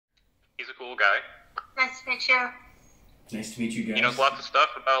cool guy. Nice to meet you. Nice to meet you guys. He knows lots of stuff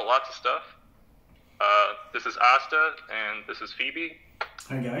about lots of stuff. This is Asta, and this is Phoebe.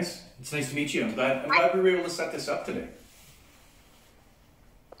 Hi guys, it's nice to meet you. I'm glad we were able to set this up today.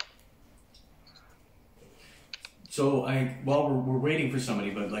 So while we're waiting for somebody,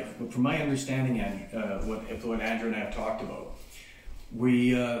 but like from my understanding and what Andrew and I have talked about,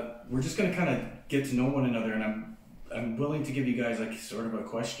 we're just going to kind of get to know one another, and I'm willing to give you guys like sort of a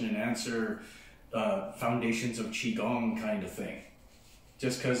question and answer, foundations of Qigong kind of thing.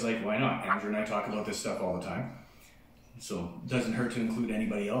 Just because, like, why not? Andrew and I talk about this stuff all the time. So it doesn't hurt to include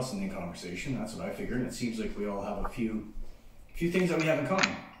anybody else in the conversation. That's what I figured. And it seems like we all have a few things that we have in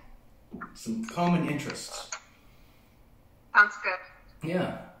common. Some common interests. Sounds good.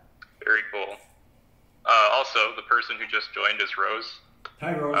 Yeah. Very cool. Also, the person who just joined is Rose.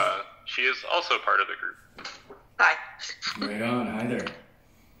 Hi, Rose. She is also part of the group. Hi. Right on. Hi there.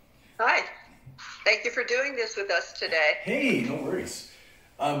 Hi. Thank you for doing this with us today. Hey, no worries.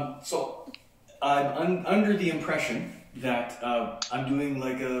 So I'm under the impression that I'm doing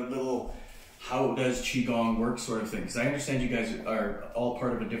like a little how does Qigong work sort of thing. Because I understand you guys are all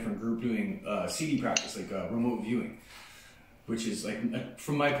part of a different group doing CD practice, like remote viewing, which is like,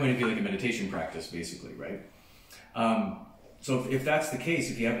 from my point of view, like a meditation practice, basically, right? So if that's the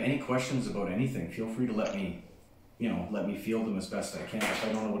case, if you have any questions about anything, feel free to let me field them as best I can. If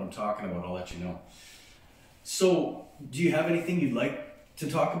I don't know what I'm talking about, I'll let you know. So, do you have anything you'd like to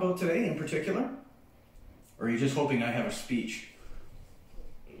talk about today in particular? Or are you just hoping I have a speech?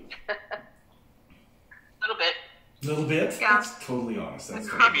 A little bit. A little bit? Yeah. That's totally honest. That's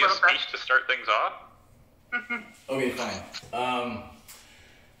Maybe a speech to start things off? Okay, fine.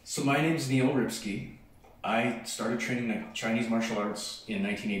 So my name's neilripski. I started training Chinese martial arts in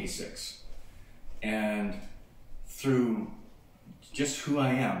 1986. And through just who I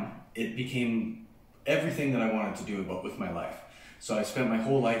am, it became everything that I wanted to do with my life. So I spent my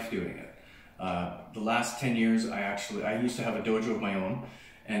whole life doing it. The last 10 years, I used to have a dojo of my own,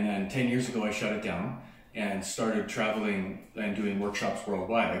 and then 10 years ago I shut it down and started traveling and doing workshops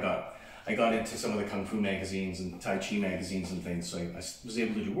worldwide. I got into some of the Kung Fu magazines and Tai Chi magazines and things, so I was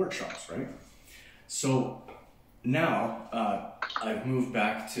able to do workshops, right? So now I've moved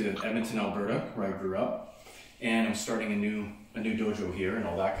back to Edmonton, Alberta, where I grew up, and I'm starting a new dojo here and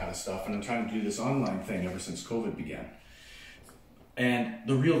all that kind of stuff, and I'm trying to do this online thing ever since COVID began. And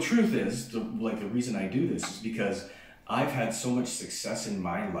the real truth is, the reason I do this is because I've had so much success in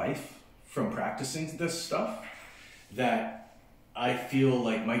my life from practicing this stuff that I feel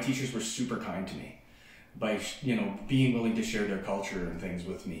like my teachers were super kind to me by, being willing to share their culture and things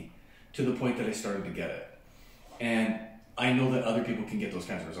with me to the point that I started to get it. And I know that other people can get those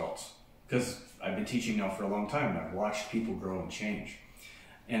kinds of results because I've been teaching now for a long time and I've watched people grow and change.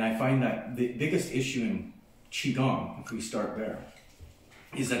 And I find that the biggest issue in Qigong, if we start there,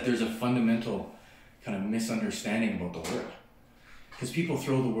 is that there's a fundamental kind of misunderstanding about the word. Because people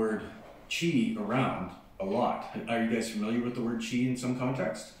throw the word Qi around a lot. Are you guys familiar with the word Qi in some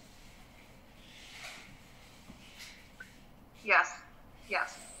context? Yes.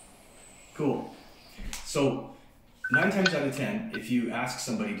 Cool. So 9 times out of 10, if you ask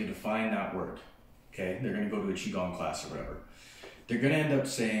somebody to define that word, okay, they're going to go to a Qigong class or whatever, they're going to end up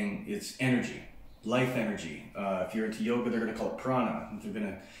saying it's energy, life energy. If you're into yoga, they're going to call it prana.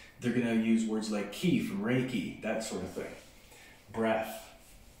 They're going to use words like ki from Reiki, that sort of thing, breath.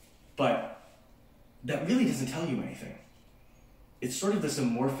 But that really doesn't tell you anything. It's sort of this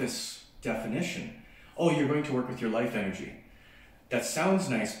amorphous definition. Oh, you're going to work with your life energy. That sounds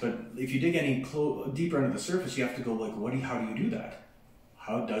nice, but if you dig any deeper under the surface, you have to go like, how do you do that?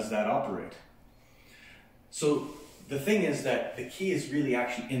 How does that operate? So the thing is that the key is really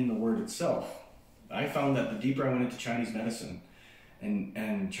actually in the word itself. I found that the deeper I went into Chinese medicine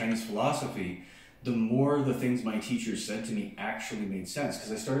and Chinese philosophy, the more the things my teachers said to me actually made sense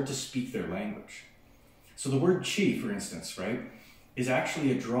because I started to speak their language. So the word qi, for instance, right, is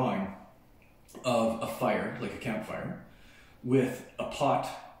actually a drawing of a fire, like a campfire, with a pot,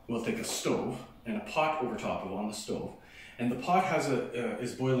 well, like a stove, and a pot over top of on the stove. And the pot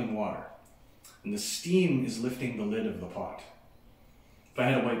is boiling water. And the steam is lifting the lid of the pot. If I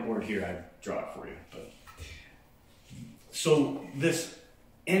had a whiteboard here, I'd draw it for you. So this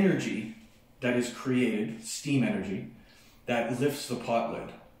energy that is created, steam energy, that lifts the pot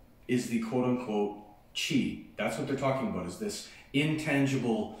lid, is the quote-unquote qi. That's what they're talking about, is this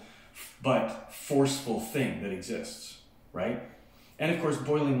intangible but forceful thing that exists, right? And of course,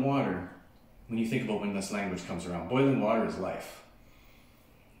 boiling water, when you think about when this language comes around, boiling water is life.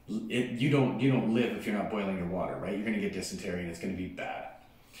 You don't live if you're not boiling your water, right? You're going to get dysentery and it's going to be bad.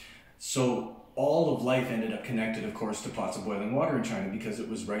 So all of life ended up connected, of course, to pots of boiling water in China because it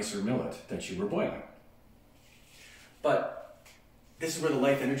was rice or millet that you were boiling. But this is where the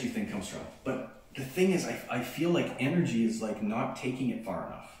life energy thing comes from. But the thing is, I feel like energy is like not taking it far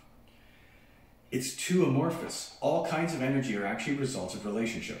enough. It's too amorphous. All kinds of energy are actually results of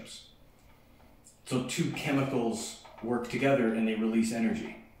relationships. So two chemicals work together and they release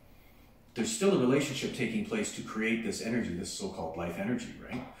energy. There's still a relationship taking place to create this energy, this so-called life energy,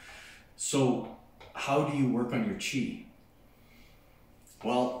 right? So how do you work on your qi?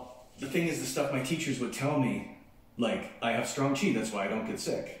 Well, the thing is, the stuff my teachers would tell me, like, I have strong qi, that's why I don't get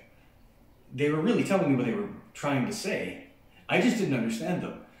sick. They were really telling me what they were trying to say. I just didn't understand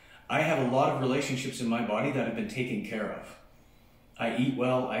them. I have a lot of relationships in my body that have been taken care of. I eat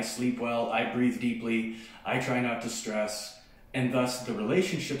well, I sleep well, I breathe deeply, I try not to stress, and thus the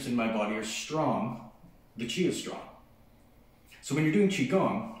relationships in my body are strong, the qi is strong. So when you're doing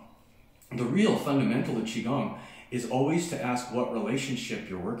Qigong, the real fundamental of Qigong is always to ask what relationship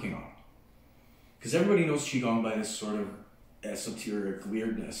you're working on. Because everybody knows Qigong by this sort of esoteric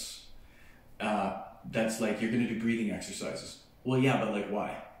weirdness. That's like, you're going to do breathing exercises. Well, yeah, but like,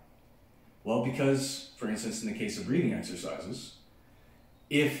 why? Well, because, for instance, in the case of breathing exercises,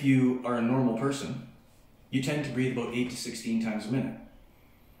 if you are a normal person, you tend to breathe about 8 to 16 times a minute.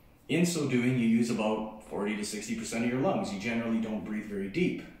 In so doing, you use about 40 to 60% of your lungs. You generally don't breathe very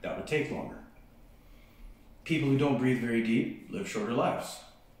deep. That would take longer. People who don't breathe very deep live shorter lives.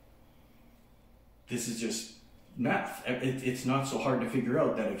 This is just math. It's not so hard to figure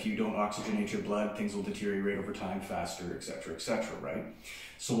out that if you don't oxygenate your blood, things will deteriorate over time faster, etc., right?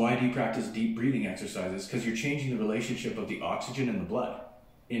 So why do you practice deep breathing exercises? Because you're changing the relationship of the oxygen and the blood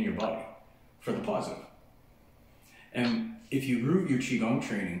in your body for the positive. And if you root your Qigong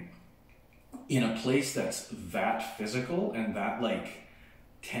training in a place that's that physical and that like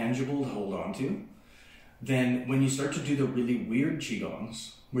tangible to hold on to, then when you start to do the really weird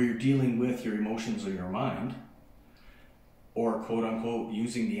Qigongs, where you're dealing with your emotions or your mind, or quote unquote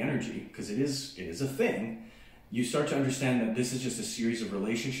using the energy, because it is a thing, you start to understand that this is just a series of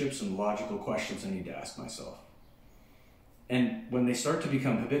relationships and logical questions I need to ask myself. And when they start to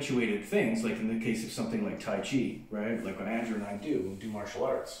become habituated things, like in the case of something like Tai Chi, right? Like what Andrew and I do martial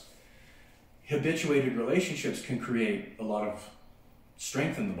arts. Habituated relationships can create a lot of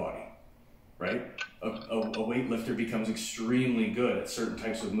strength in the body, right? A weightlifter becomes extremely good at certain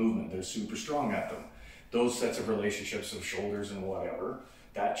types of movement. They're super strong at them. Those sets of relationships of shoulders and whatever,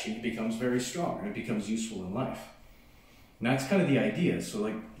 that qi becomes very strong and it becomes useful in life. And that's kind of the idea. So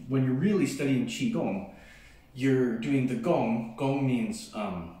like when you're really studying Qigong, you're doing the gong. Gong means,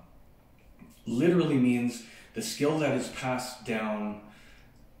 literally means the skill that is passed down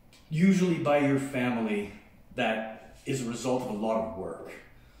usually by your family that is a result of a lot of work.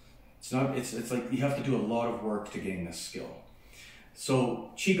 It's like you have to do a lot of work to gain this skill.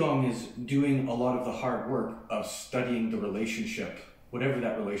 So Qigong is doing a lot of the hard work of studying the relationship, whatever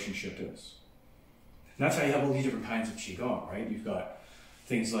that relationship is. And that's how you have all these different kinds of Qigong, right? You've got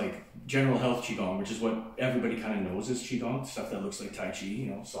things like general health Qigong, which is what everybody kind of knows is Qigong, stuff that looks like Tai Chi, you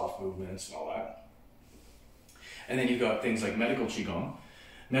know, soft movements and all that. And then you've got things like medical Qigong.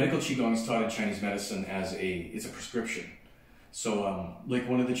 Medical Qigong is taught in Chinese medicine as it's a prescription. So like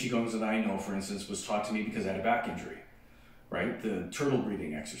one of the Qigongs that I know, for instance, was taught to me because I had a back injury, right? The turtle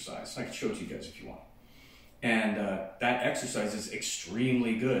breathing exercise. I can show it to you guys if you want. And that exercise is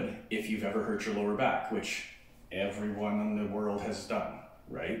extremely good if you've ever hurt your lower back, which everyone in the world has done,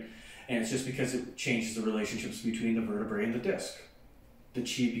 right? And it's just because it changes the relationships between the vertebrae and the disc. The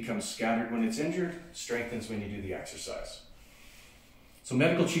qi becomes scattered when it's injured, strengthens when you do the exercise. So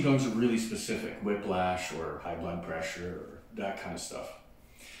medical Qigongs are really specific, whiplash or high blood pressure or that kind of stuff.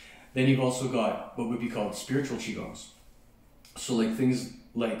 Then you've also got what would be called spiritual Qigongs. So like things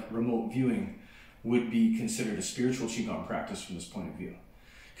like remote viewing would be considered a spiritual Qigong practice from this point of view.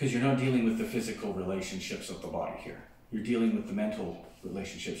 Because you're not dealing with the physical relationships of the body here. You're dealing with the mental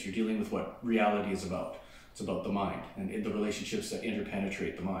relationships. You're dealing with what reality is about. It's about the mind and the relationships that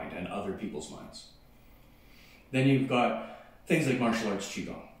interpenetrate the mind and other people's minds. Then you've got things like martial arts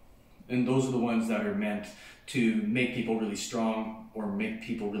Qigong. And those are the ones that are meant to make people really strong or make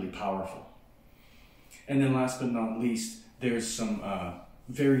people really powerful. And then last but not least, there's some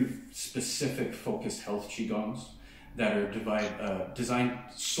very specific focused health Qigongs that are designed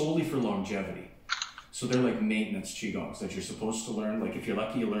solely for longevity. So they're like maintenance Qigongs that you're supposed to learn. Like if you're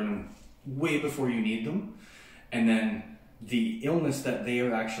lucky, you learn them way before you need them. And then the illness that they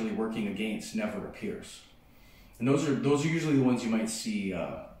are actually working against never appears. And those are usually the ones you might see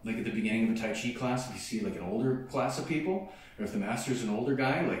like at the beginning of a Tai Chi class. If you see like an older class of people, Or if the master's an older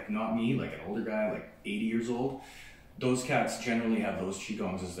guy, like not me, like an older guy, like 80 years old, those cats generally have those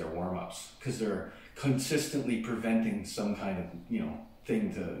Qigongs as their warm-ups because they're consistently preventing some kind of,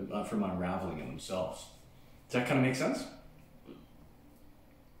 thing to from unraveling in themselves. Does that kind of make sense?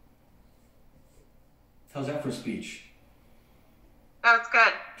 How's that for speech? That was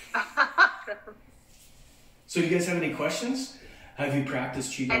good. So do you guys have any questions? Have you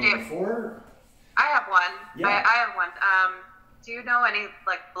practiced Qigong before? I have one. Yeah. I have one. Do you know any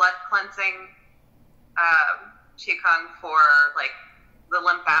blood cleansing Qigong for the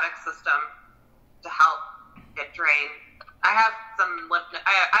lymphatic system to help it drain? I have some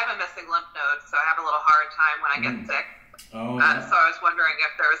I have a missing lymph node, so I have a little hard time when I get sick. Oh, yeah. So I was wondering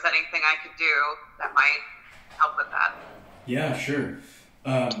if there was anything I could do that might help with that. Yeah, sure.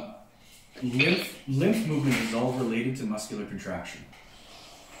 Lymph movement is all related to muscular contraction.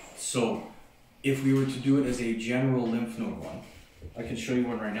 So if we were to do it as a general lymph node one, I can show you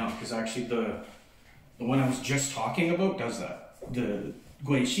one right now, because actually the one I was just talking about does that. The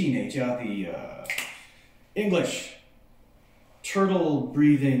Guiqi Neijia, the English turtle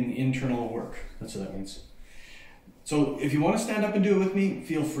breathing internal work. That's what that means. So if you want to stand up and do it with me,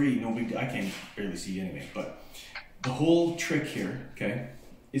 feel free. No big deal. I can barely see you anyway. But the whole trick here, okay,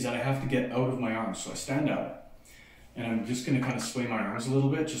 is that I have to get out of my arms. So I stand up, and I'm just going to kind of sway my arms a little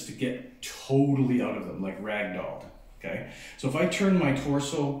bit just to get totally out of them, like ragdolled, okay? So if I turn my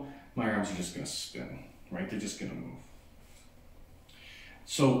torso, my arms are just going to spin, right? They're just going to move.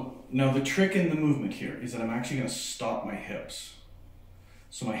 So now the trick in the movement here is that I'm actually going to stop my hips.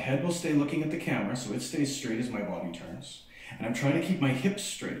 So my head will stay looking at the camera, so it stays straight as my body turns. And I'm trying to keep my hips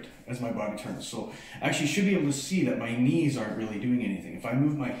straight as my body turns. So actually you should be able to see that my knees aren't really doing anything. If I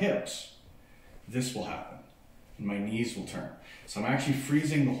move my hips, this will happen. And my knees will turn. So I'm actually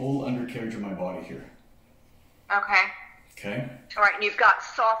freezing the whole undercarriage of my body here. Okay. Okay? All right, and you've got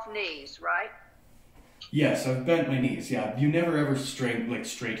soft knees, right? Yes, I've bent my knees. Yeah, you never ever straighten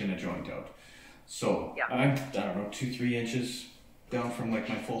a joint out. So yeah. I'm, I don't know, 2-3 inches down from like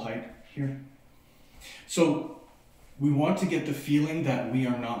my full height here. So we want to get the feeling that we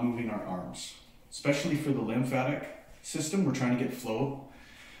are not moving our arms, especially for the lymphatic system. We're trying to get flow.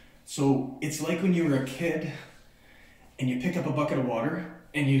 So it's like when you were a kid and you pick up a bucket of water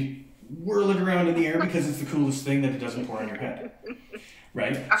and you whirl it around in the air because it's the coolest thing that it doesn't pour on your head,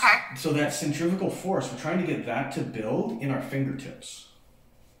 right? Okay. So that centrifugal force, we're trying to get that to build in our fingertips.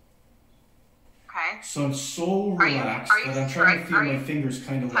 Okay. So I'm so relaxed that I'm trying to feel my fingers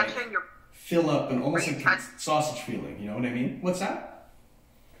kind of like fill up and almost like sausage feeling, you know what I mean? What's that?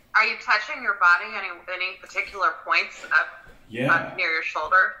 Are you touching your body any particular points up near your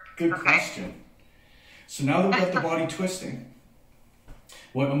shoulder? Good question. So now that we've got the body twisting,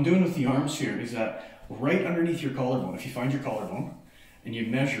 what I'm doing with the arms here is that right underneath your collarbone, if you find your collarbone and you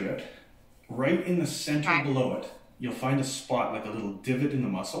measure it, right in the center below it, you'll find a spot like a little divot in the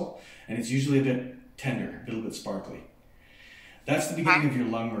muscle, and it's usually a bit tender, a little bit sparkly. That's the beginning of your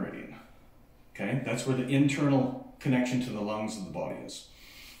lung meridian. Okay, that's where the internal connection to the lungs of the body is.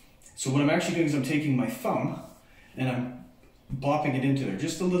 So what I'm actually doing is I'm taking my thumb and I'm bopping it into there,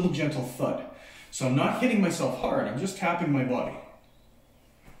 just a little gentle thud. So I'm not hitting myself hard, I'm just tapping my body.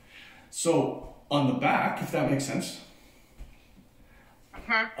 So on the back, if that makes sense,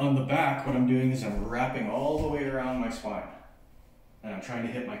 on the back, what I'm doing is I'm wrapping all the way around my spine and I'm trying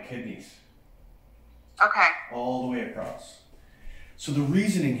to hit my kidneys. Okay. All the way across. So the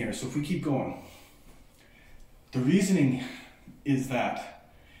reasoning here, so if we keep going, the reasoning is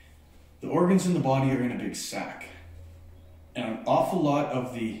that the organs in the body are in a big sack. And an awful lot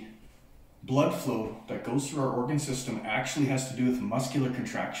of the blood flow that goes through our organ system actually has to do with muscular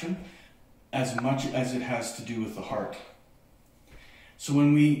contraction as much as it has to do with the heart. So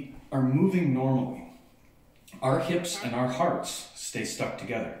when we are moving normally, our hips and our hearts stay stuck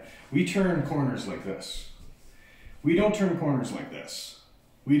together. We turn corners like this. We don't turn corners like this.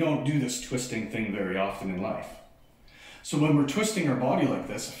 We don't do this twisting thing very often in life. So when we're twisting our body like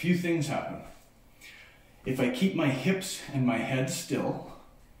this, a few things happen. If I keep my hips and my head still,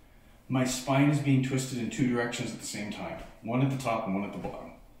 my spine is being twisted in two directions at the same time. One at the top and one at the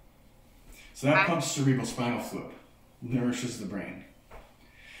bottom. So that pumps cerebrospinal fluid, nourishes the brain.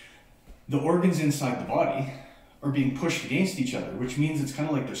 The organs inside the body are being pushed against each other, which means it's kind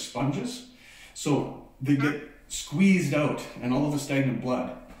of like they're sponges. So they get squeezed out and all of the stagnant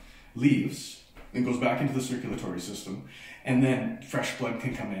blood leaves and goes back into the circulatory system, and then fresh blood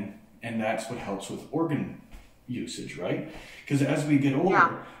can come in, and that's what helps with organ usage, right? Because as we get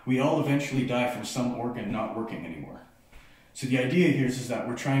older, we all eventually die from some organ not working anymore. So the idea here is that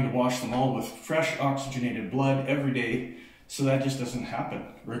we're trying to wash them all with fresh oxygenated blood every day So that just doesn't happen,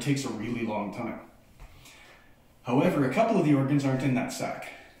 or it takes a really long time. However, a couple of the organs aren't in that sac.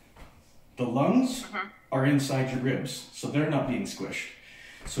 The lungs are inside your ribs, so they're not being squished.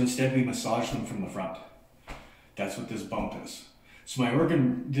 So instead we massage them from the front. That's what this bump is. So my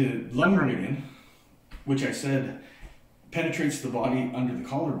organ, the lung meridian, which I said penetrates the body under the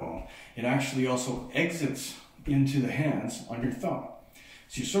collarbone, it actually also exits into the hands on your thumb.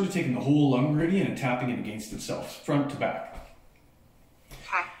 So you're sort of taking the whole lung meridian and tapping it against itself, front to back.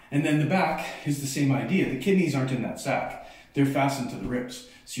 Okay. And then the back is the same idea. The kidneys aren't in that sac. They're fastened to the ribs.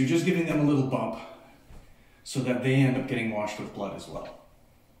 So you're just giving them a little bump so that they end up getting washed with blood as well.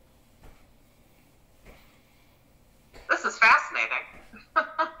 This is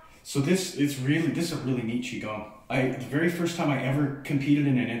fascinating. So this is a really neat Qigong. The very first time I ever competed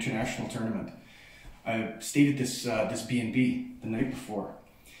in an international tournament, I stayed at this B&B the night before.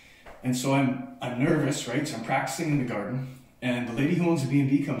 And so I'm nervous, right? So I'm practicing in the garden, and the lady who owns the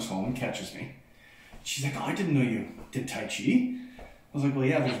B&B comes home and catches me. She's like, "Oh, I didn't know you did Tai Chi." I was like, "Well,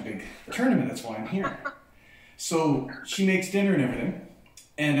 yeah, there's a big tournament, that's why I'm here." So she makes dinner and everything,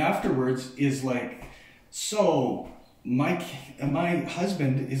 and afterwards is like, "So my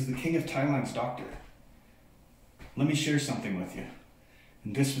husband is the king of Thailand's doctor. Let me share something with you."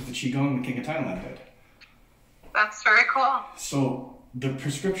 And this was the Qigong the king of Thailand did. That's very cool. So the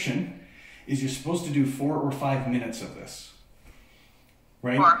prescription is you're supposed to do 4 or 5 minutes of this,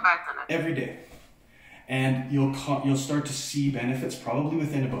 right? 4 or 5 minutes. Every day. And you'll start to see benefits probably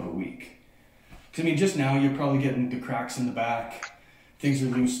within about a week. Because I mean, just now you're probably getting the cracks in the back, things are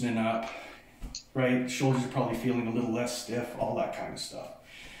loosening up, right? Shoulders are probably feeling a little less stiff, all that kind of stuff.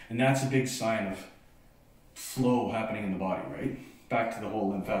 And that's a big sign of flow happening in the body, right? Back to the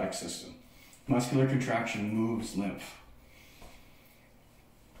whole lymphatic system. Muscular contraction moves lymph.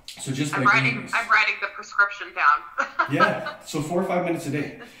 So just I'm like writing the prescription down. yeah, so 4 or 5 minutes a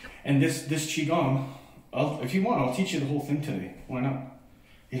day. And this Qigong, if you want, I'll teach you the whole thing today. Why not?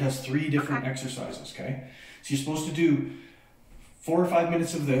 It has 3 different exercises, okay? So you're supposed to do 4 or 5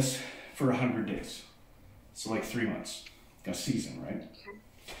 minutes of this for 100 days. So like 3 months, a season, right?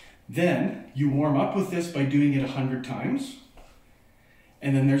 Then you warm up with this by doing it 100 times.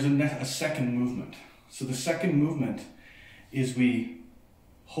 And then there's a second movement. So the second movement is we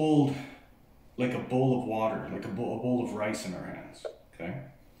hold like a bowl of water, like a bowl of rice in our hands, okay?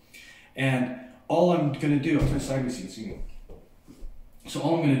 And all I'm gonna do, I'll turn sideways so you can see me. So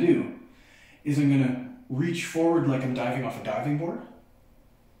all I'm gonna do is I'm gonna reach forward like I'm diving off a diving board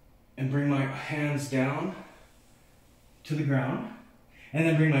and bring my hands down to the ground and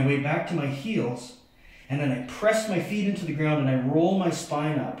then bring my weight back to my heels, and then I press my feet into the ground and I roll my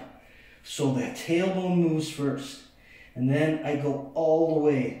spine up so the tailbone moves first. And then I go all the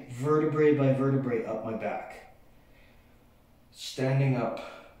way, vertebrae by vertebrae, up my back. Standing up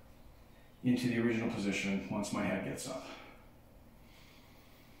into the original position once my head gets up.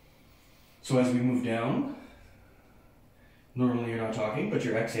 So as we move down, normally you're not talking, but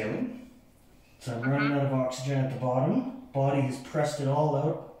you're exhaling. So I'm running out of oxygen at the bottom. Body has pressed it all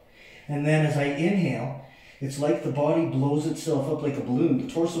out. And then as I inhale, it's like the body blows itself up like a balloon.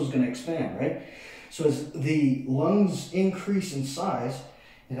 The torso is going to expand, right? So as the lungs increase in size,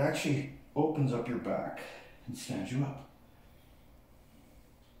 it actually opens up your back and stands you up.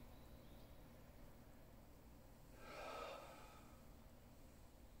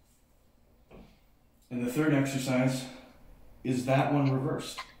 And the third exercise is that one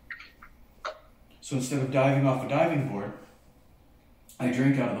reversed. So instead of diving off a diving board, I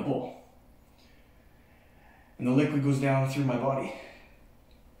drink out of the bowl. And the liquid goes down through my body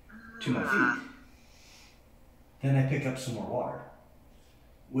to my feet. Then I pick up some more water.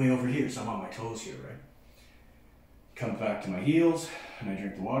 Way over here, so I'm on my toes here, right? Comes back to my heels, and I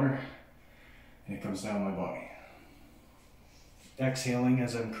drink the water, and it comes down my body. Exhaling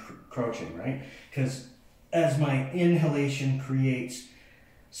as I'm crouching, right? Because as my inhalation creates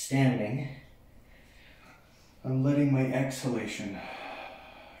standing, I'm letting my exhalation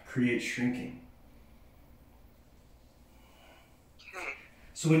create shrinking.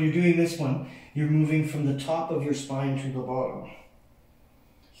 So when you're doing this one, you're moving from the top of your spine to the bottom.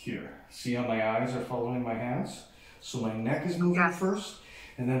 Here. See how my eyes are following my hands? So my neck is moving first,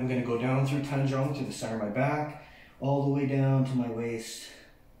 and then I'm going to go down through Tanjong to the center of my back, all the way down to my waist,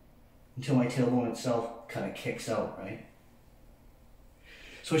 until my tailbone itself kind of kicks out, right?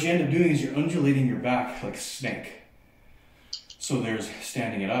 So what you end up doing is you're undulating your back like a snake. So there's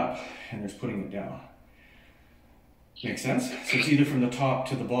standing it up, and there's putting it down. Make sense? So it's either from the top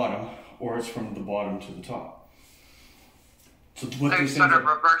to the bottom, or it's from the bottom to the top. So what They're this sort ends of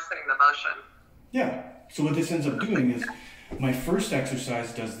up, reversing the motion. yeah. So what this ends up doing is my first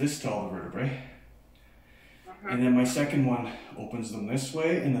exercise does this to all the vertebrae. And then my second one opens them this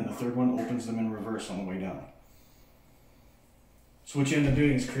way, and then the third one opens them in reverse on the way down. So what you end up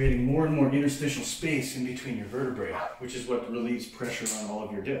doing is creating more and more interstitial space in between your vertebrae, which is what relieves pressure on all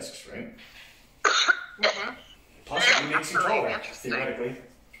of your discs, right? Possibly makes you taller, theoretically.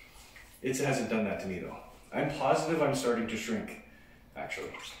 It hasn't done that to me, though. I'm positive I'm starting to shrink,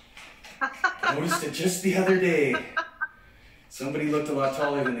 actually. I noticed it just the other day. Somebody looked a lot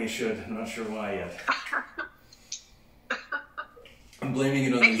taller than they should. I'm not sure why yet. I'm blaming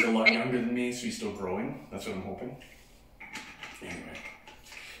it on he's a lot younger than me, so he's still growing. That's what I'm hoping. Anyway.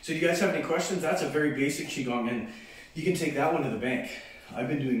 So do you guys have any questions? That's a very basic Qigong, and you can take that one to the bank. I've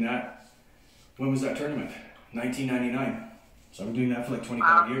been doing that. When was that tournament? 1999. So I've been doing that for like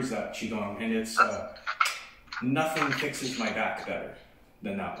 25 years, that Qigong, and it's nothing fixes my back better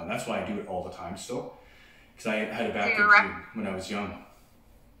than that one. That's why I do it all the time still, because I had a back injury when I was young.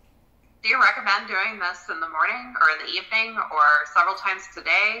 Do you recommend doing this in the morning or in the evening or several times a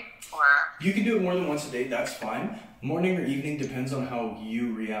day? Or you can do it more than once a day, that's fine. Morning or evening depends on how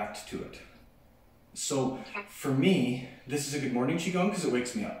you react to it. So for me, this is a good morning Qigong because it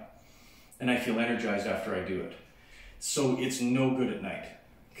wakes me up and I feel energized after I do it. So it's no good at night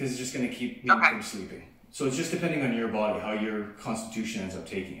because it's just going to keep me from sleeping. So it's just depending on your body, how your constitution ends up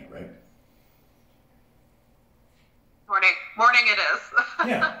taking it, right? Morning it is.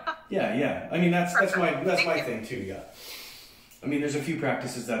 Yeah. I mean, that's my thing too, yeah. I mean, there's a few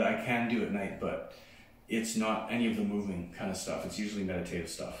practices that I can do at night, but it's not any of the moving kind of stuff. It's usually meditative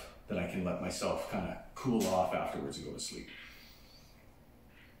stuff that I can let myself kind of cool off afterwards and go to sleep.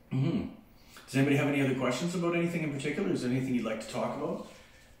 Does anybody have any other questions about anything in particular? Is there anything you'd like to talk about?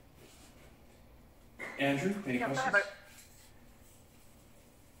 Andrew, any questions?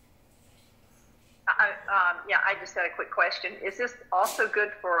 I just had a quick question. Is this also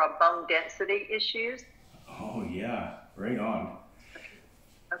good for bone density issues? Oh yeah, right on.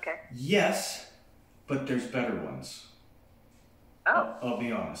 Okay. Yes, but there's better ones. Oh. I'll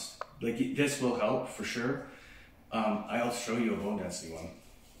be honest. Like this will help for sure. I'll show you a bone density one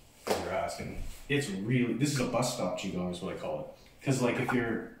if you're asking. It's really, this is a bus stop Qigong is what I call it. Because like if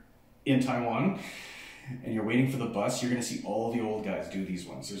you're in Taiwan and you're waiting for the bus, you're going to see all the old guys do these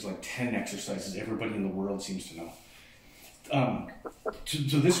ones. There's like 10 exercises everybody in the world seems to know.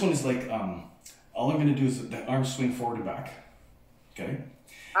 So this one is like, all I'm going to do is the arms swing forward and back. Okay?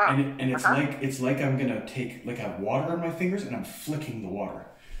 And it's like I'm going to take, like I have water on my fingers and I'm flicking the water.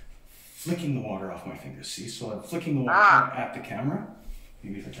 Flicking the water off my fingers, see? So I'm flicking the water at the camera.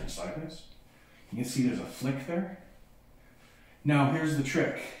 Maybe if I turn sideways. You can see there's a flick there. Now here's the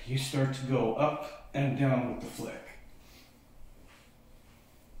trick. You start to go up and down with the flick.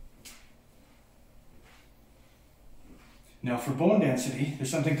 Now for bone density, there's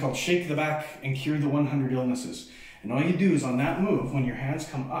something called shake the back and cure the 100 illnesses. And all you do is on that move, when your hands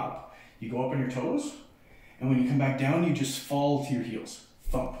come up, you go up on your toes, and when you come back down, you just fall to your heels.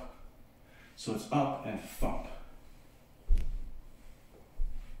 Thump. So it's up and thump.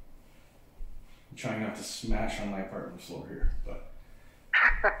 I'm trying not to smash on my part of the floor here, but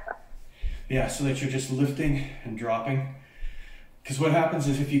yeah, so that you're just lifting and dropping. Because what happens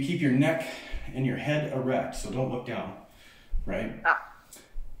is if you keep your neck and your head erect, so don't look down, right?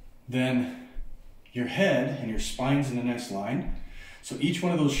 Then your head and your spine's in a nice line. So each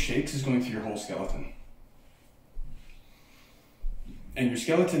one of those shakes is going through your whole skeleton. And your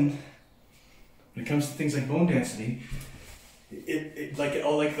skeleton, when it comes to things like bone density, it like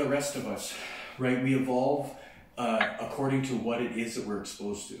the rest of us, right? We evolve according to what it is that we're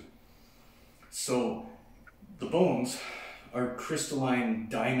exposed to. So the bones are crystalline,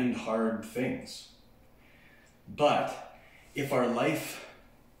 diamond hard things. But if our life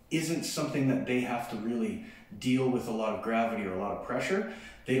isn't something that they have to really deal with a lot of gravity or a lot of pressure,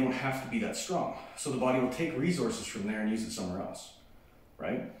 they don't have to be that strong. So the body will take resources from there and use it somewhere else,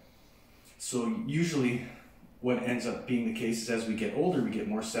 right? So usually what ends up being the case is as we get older, we get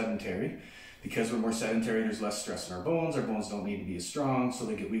more sedentary. Because we're more sedentary, there's less stress in our bones don't need to be as strong, so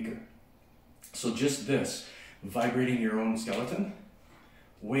they get weaker. So just this, vibrating your own skeleton,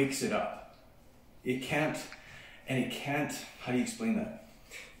 wakes it up. It can't, how do you explain that?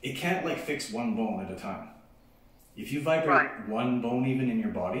 It can't like fix one bone at a time. If you vibrate one bone even in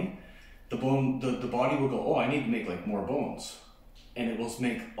your body, the body will go, oh, I need to make like more bones. And it will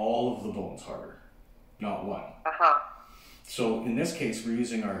make all of the bones harder, not one. So in this case, we're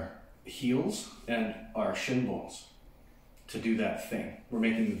using our heels and our shin bones to do that thing. We're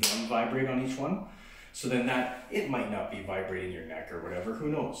making them vibrate on each one. So then it might not be vibrating your neck or whatever, who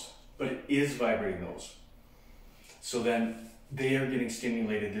knows? But it is vibrating those. So then they are getting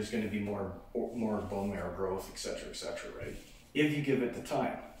stimulated. There's going to be more bone marrow growth, et cetera, right? If you give it the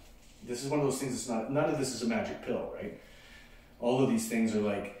time. This is one of those things. It's not. None of this is a magic pill, right? All of these things are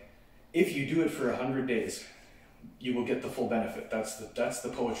like, if you do it for 100 days, you will get the full benefit. That's the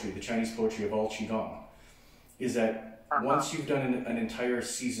poetry, the Chinese poetry of all Qigong, is that once you've done an entire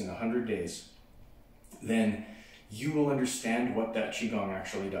season, 100 days, then you will understand what that Qigong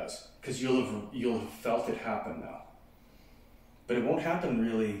actually does, because you'll have felt it happen now. But it won't happen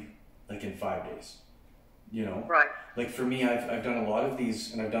really like in 5 days, you know? Right. Like for me, I've done a lot of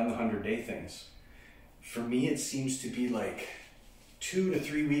these, and I've done the 100-day things. For me, it seems to be like 2 to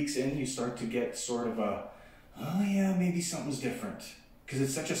 3 weeks in, you start to get sort of a, oh yeah, maybe something's different, because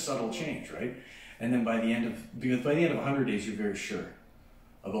it's such a subtle change, right? And then by the end of 100 days, you're very sure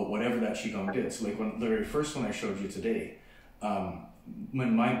about whatever that Qigong did. So like when the very first one I showed you today,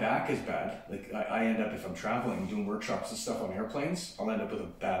 when my back is bad, like I end up, if I'm traveling, doing workshops and stuff on airplanes, I'll end up with a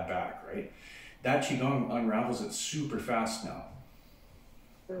bad back, right? That Qigong unravels it super fast now.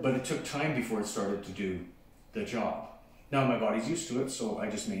 But it took time before it started to do the job. Now my body's used to it, so I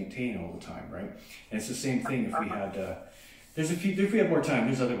just maintain all the time, right? And it's the same thing if we had, if we had more time,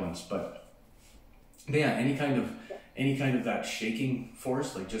 there's other ones, but yeah, any kind of that shaking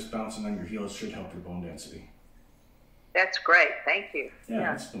force, like just bouncing on your heels, should help your bone density. That's great. Thank you.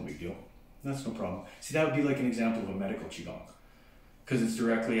 Yeah, that's no big deal. That's no problem. See, that would be like an example of a medical Qigong, because it's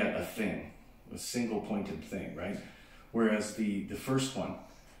directly at a thing, a single pointed thing, right? Whereas the first one,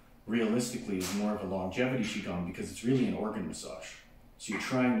 realistically, is more of a longevity Qigong, because it's really an organ massage. So you're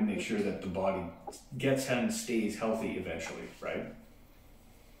trying to make sure that the body gets and stays healthy eventually, right?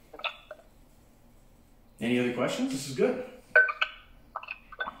 Any other questions? This is good.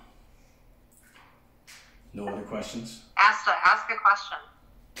 No other questions? Ask a question.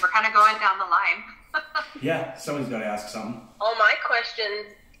 We're kind of going down the line. Yeah, somebody's got to ask something. All my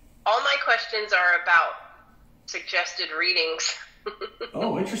questions are about suggested readings.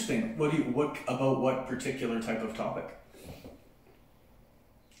 Oh, interesting. What about what particular type of topic?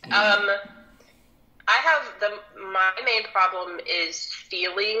 My main problem is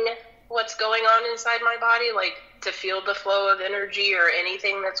feeling what's going on inside my body, like to feel the flow of energy or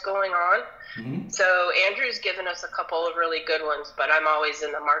anything that's going on. Mm-hmm. So Andrew's given us a couple of really good ones, but I'm always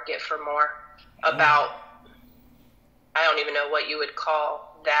in the market for more about, I don't even know what you would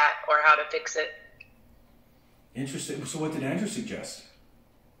call that or how to fix it. Interesting. So what did Andrew suggest?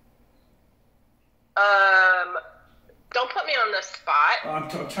 Don't put me on the spot. I'm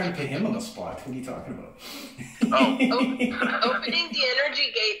trying to put him on the spot. What are you talking about? Opening the energy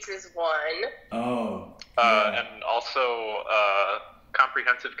gates is one. Oh. And also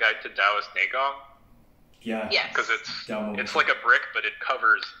Comprehensive Guide to Taoist Neigong. Yeah. Yes. Because it's like a brick, but it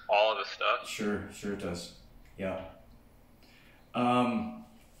covers all of the stuff. Sure it does. Yeah.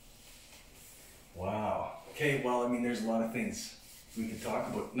 Wow. Okay, well, I mean, there's a lot of things we could talk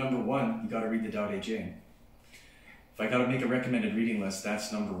about. Number one, you got to read the Tao Te Ching. If I got to make a recommended reading list,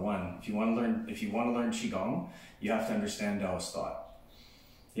 that's number one. If you want to learn Qigong, you have to understand Taoist thought.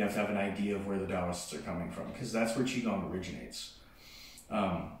 You have to have an idea of where the Taoists are coming from, because that's where Qigong originates.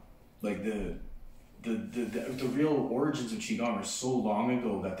 Like the real origins of Qigong are so long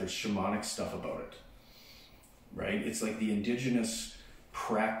ago that there's shamanic stuff about it, right? It's like the indigenous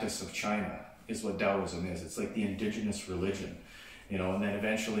practice of China is what Taoism is. It's like the indigenous religion, you know, and then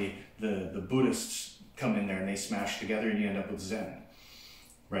eventually the Buddhists come in there and they smash together and you end up with Zen,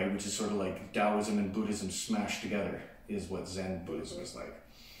 right? Which is sort of like Taoism and Buddhism smashed together is what Zen Buddhism is like.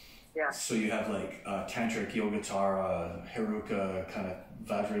 Yeah. So you have like Tantric Yogacara, Heruka, kind of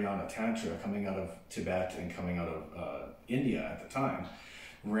Vajrayana Tantra coming out of Tibet and coming out of India at the time,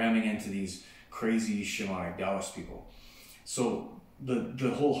 ramming into these crazy shamanic Taoist people. So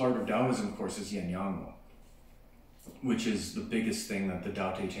the whole heart of Taoism, of course, is Yin Yang, which is the biggest thing that the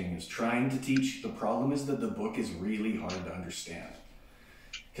Tao Te Ching is trying to teach. The problem is that the book is really hard to understand,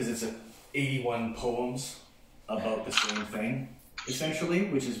 because it's 81 poems about the same thing, essentially,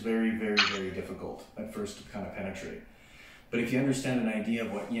 which is very, very, very difficult at first to kind of penetrate. But if you understand an idea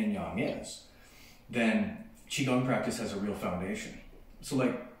of what Yin Yang is, then Qigong practice has a real foundation. So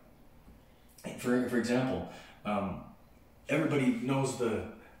like, for example, everybody knows the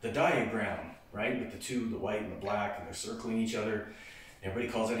diagram, right? With the two, the white and the black, and they're circling each other.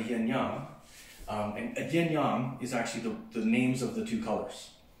 Everybody calls it a yin yang. And a yin yang is actually the names of the two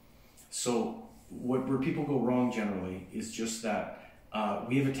colors. So where people go wrong generally is just that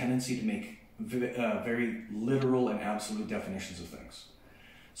we have a tendency to make very literal and absolute definitions of things.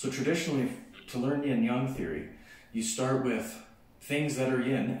 So traditionally, to learn yin yang theory, you start with things that are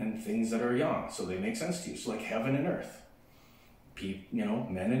yin and things that are yang, so they make sense to you. So like heaven and earth,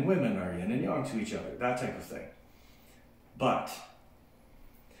 men and women are yin and yang to each other, that type of thing. But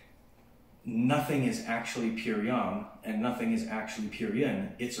nothing is actually pure yang and nothing is actually pure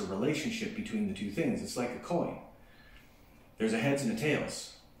yin. It's a relationship between the two things. It's like a coin. There's a heads and a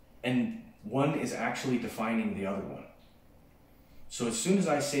tails, and one is actually defining the other one. So as soon as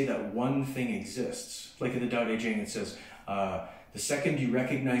I say that one thing exists, like in the Tao Te Ching, it says, the second you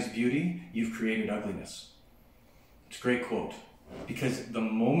recognize beauty, you've created ugliness. It's a great quote. Because the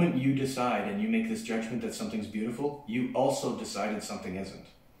moment you decide and you make this judgment that something's beautiful, you also decided something isn't.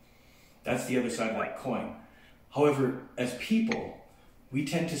 That's the other side of that coin. However, as people, we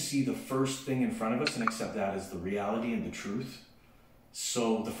tend to see the first thing in front of us and accept that as the reality and the truth.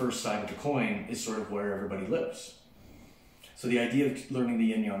 So the first side of the coin is sort of where everybody lives. So the idea of learning the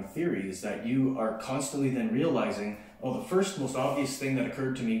yin-yang theory is that you are constantly then realizing, oh, the first most obvious thing that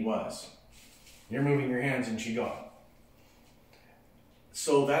occurred to me was, you're moving your hands in Qigong.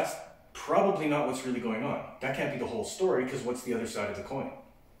 So that's probably not what's really going on. That can't be the whole story, because what's the other side of the coin?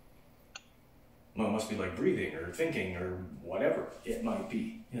 Well, it must be like breathing or thinking or whatever it might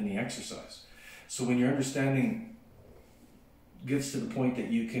be in the exercise. So when your understanding gets to the point that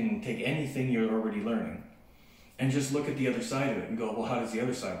you can take anything you're already learning and just look at the other side of it and go, well, how does the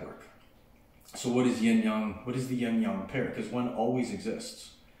other side work? So what is yin-yang? What is the yin-yang pair? Because one always exists.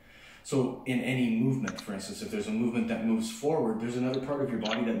 So in any movement, for instance, if there's a movement that moves forward, there's another part of your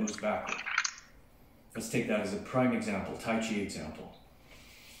body that moves backward. Let's take that as a prime example, Tai Chi example.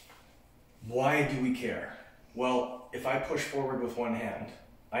 Why do we care? Well, if I push forward with one hand,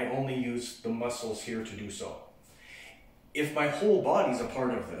 I only use the muscles here to do so. If my whole body's a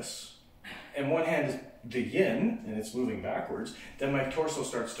part of this, and one hand is the yin, and it's moving backwards, then my torso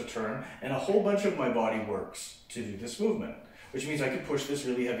starts to turn, and a whole bunch of my body works to do this movement, which means I could push this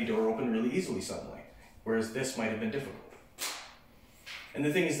really heavy door open really easily suddenly, whereas this might have been difficult. And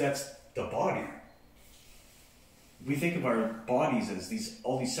the thing is, that's the body. We think of our bodies as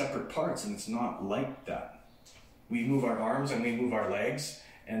all these separate parts, and it's not like that. We move our arms and we move our legs,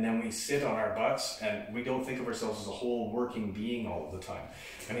 and then we sit on our butts, and we don't think of ourselves as a whole working being all of the time.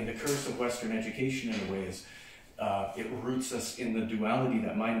 I mean, the curse of Western education in a way is it roots us in the duality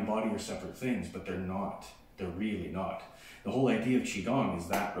that mind and body are separate things, but they're not. They're really not. The whole idea of Qigong is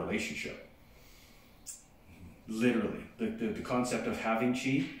that relationship. Literally, the concept of having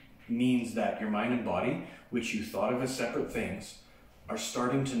Qi means that your mind and body, which you thought of as separate things, are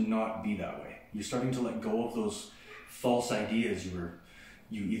starting to not be that way. You're starting to let go of those false ideas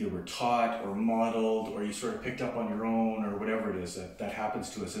you either were taught or modeled, or you sort of picked up on your own, or whatever it is that happens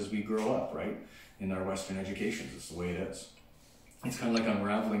to us as we grow up, right? In our Western educations, it's the way it is. It's kind of like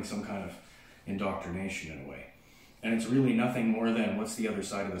unraveling some kind of indoctrination in a way. And it's really nothing more than what's the other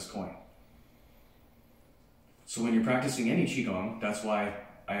side of this coin. So when you're practicing any Qigong, that's why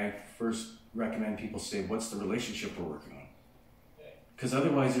I first recommend people say, what's the relationship we're working on? Because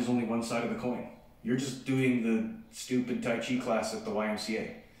otherwise there's only one side of the coin. You're just doing the stupid Tai Chi class at the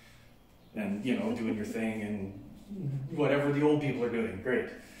YMCA. And, doing your thing and whatever the old people are doing. Great.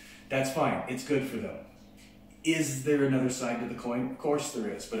 That's fine. It's good for them. Is there another side to the coin? Of course there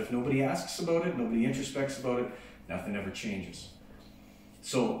is. But if nobody asks about it, nobody introspects about it, nothing ever changes.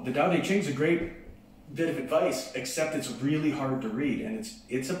 So the Tao Te Ching is a great bit of advice, except it's really hard to read, and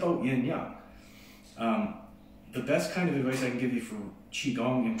it's about yin-yang. The best kind of advice I can give you for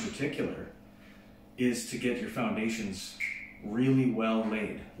Qigong in particular is to get your foundations really well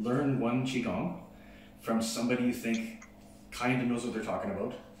laid. Learn one Qigong from somebody you think kind of knows what they're talking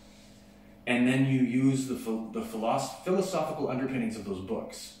about, and then you use the philosophical underpinnings of those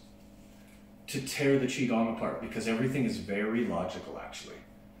books to tear the Qigong apart, because everything is very logical, actually.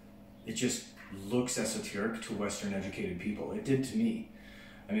 It just looks esoteric to Western educated people. It did to me.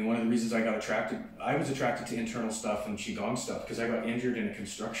 I mean, one of the reasons I was attracted to internal stuff and Qigong stuff because I got injured in a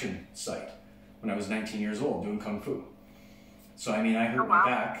construction site when I was 19 years old doing Kung Fu. So, I mean, I hurt my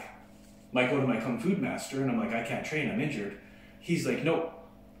back. I go to my Kung Fu master and I'm like, I can't train, I'm injured. He's like, nope,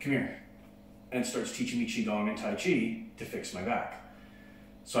 come here. And starts teaching me Qigong and Tai Chi to fix my back.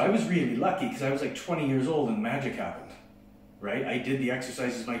 So I was really lucky because I was like 20 years old and magic happened, right? I did the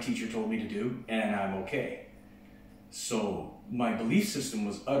exercises my teacher told me to do and I'm okay. So my belief system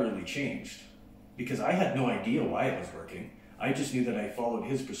was utterly changed because I had no idea why it was working. I just knew that I followed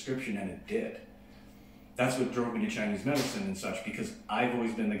his prescription and it did. That's what drove me to Chinese medicine and such, because I've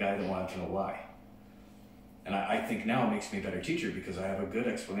always been the guy that wanted to know why. And I think now it makes me a better teacher because I have a good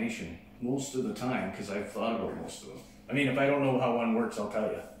explanation most of the time because I've thought about most of them. I mean, if I don't know how one works, I'll tell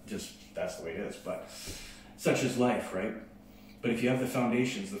you. Just, that's the way it is. But such is life, right? But if you have the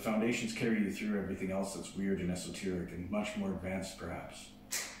foundations carry you through everything else that's weird and esoteric and much more advanced, perhaps.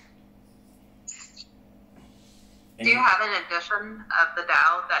 Do you have an edition of the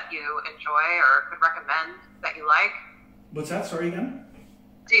Tao that you enjoy or could recommend that you like? What's that? Sorry again?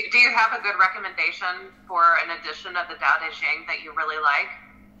 Do you have a good recommendation for an edition of the Tao Te Ching that you really like?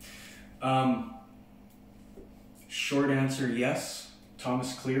 Short answer, yes.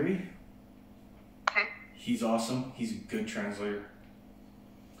 Thomas Cleary. Okay. He's awesome. He's a good translator.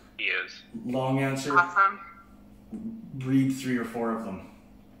 He is. Long answer. Awesome. Read 3 or 4 of them.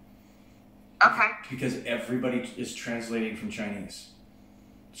 Okay. Because everybody is translating from Chinese.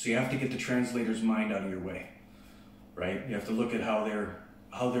 So you have to get the translator's mind out of your way, right? You have to look at how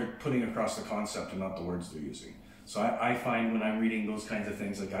they're putting across the concept and not the words they're using. So I find when I'm reading those kinds of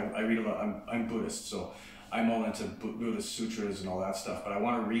things, like I read a lot, I'm Buddhist, so I'm all into Buddhist sutras and all that stuff, but I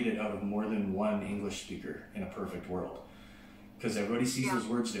want to read it out of more than one English speaker in a perfect world. Because everybody sees those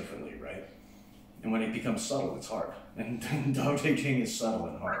words differently, right? And when it becomes subtle, it's hard. And Tao Te Ching is subtle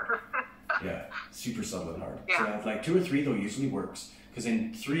and hard. Yeah, super subtle and hard. Yeah. So like 2 or 3 though usually works. Because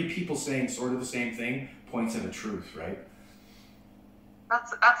in 3 people saying sort of the same thing points at a truth, right?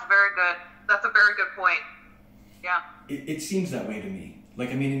 That's very good. That's a very good point. Yeah. It seems that way to me. Like,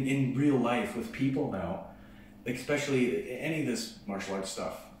 I mean, in real life with people now, especially any of this martial arts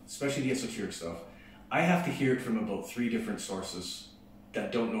stuff, especially the esoteric stuff, I have to hear it from about 3 different sources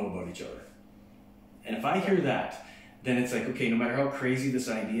that don't know about each other. And if I hear that, then it's like, okay, no matter how crazy this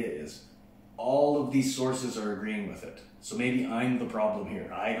idea is, all of these sources are agreeing with it. So maybe I'm the problem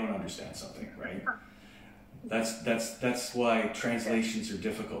here. I don't understand something, right? That's why translations are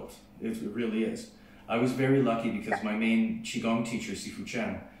difficult. It really is. I was very lucky because my main Qigong teacher, Sifu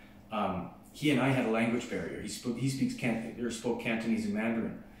Chen, he and I had a language barrier. He spoke Cantonese and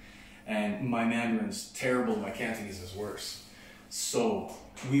Mandarin. And my Mandarin's terrible, my Cantonese is worse. So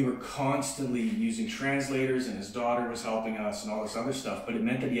we were constantly using translators, and his daughter was helping us and all this other stuff, but it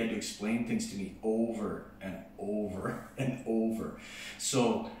meant that he had to explain things to me over and over and over.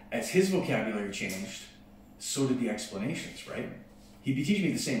 So as his vocabulary changed, so did the explanations, right? He'd be teaching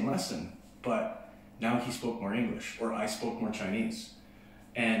me the same lesson, but now he spoke more English, or I spoke more Chinese.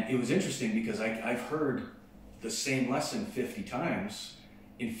 And it was interesting because I've heard the same lesson 50 times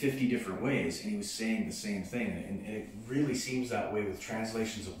in 50 different ways, and he was saying the same thing. And it really seems that way with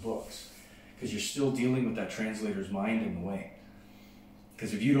translations of books, because you're still dealing with that translator's mind in the way.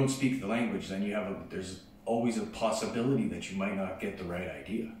 Because if you don't speak the language, then there's always a possibility that you might not get the right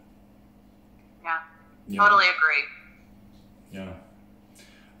idea. Yeah, totally agree. Yeah.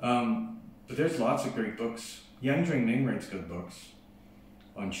 But there's lots of great books. Yang Ming writes good books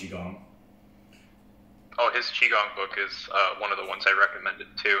on Qigong. Oh, his Qigong book is one of the ones I recommended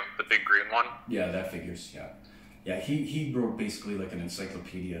too, the big green one. Yeah, that figures, yeah. Yeah, he wrote basically like an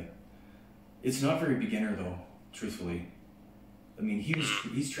encyclopedia. It's not very beginner though, truthfully. I mean,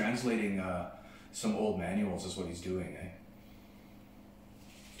 he's translating some old manuals is what he's doing, eh?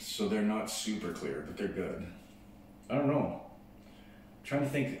 So they're not super clear, but they're good. I don't know. I'm trying to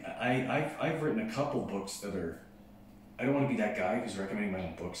think. I've written a couple books that are. I don't want to be that guy who's recommending my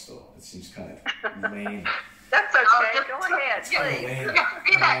own books, though. It seems kind of lame. That's okay. Go ahead, please.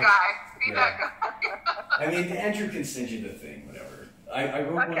 Be that guy. Be that guy. I mean, Andrew can send you the thing, whatever. I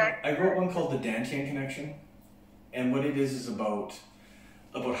wrote one called the Dantian Connection, and what it is about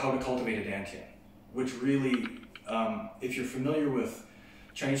how to cultivate a Dantian, which really, if you're familiar with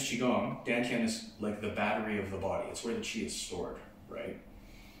Chinese Qigong, Dantian is like the battery of the body. It's where the qi is stored, right?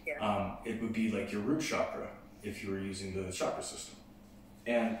 Yeah. It would be like your root chakra if you were using the chakra system.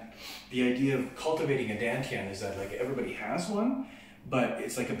 And the idea of cultivating a Dantian is that like everybody has one, but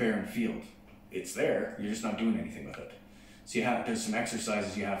it's like a barren field. It's there, you're just not doing anything with it. So there's some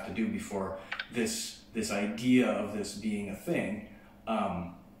exercises you have to do before this idea of this being a thing,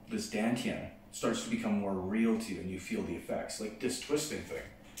 this Dantian, starts to become more real to you and you feel the effects. Like this twisting thing,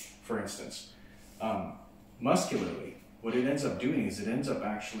 for instance. Muscularly, what it ends up doing is it ends up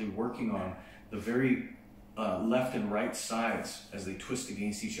actually working on the very left and right sides as they twist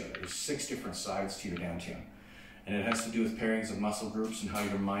against each other. There's 6 different sides to your Dantian. And it has to do with pairings of muscle groups and how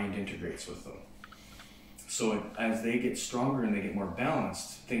your mind integrates with them. So as they get stronger and they get more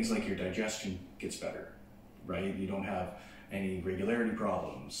balanced, things like your digestion gets better, right? You don't have any regularity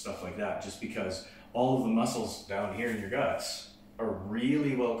problems, stuff like that, just because all of the muscles down here in your guts are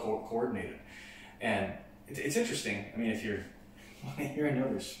really well coordinated. And it's interesting. I mean, if you want to hear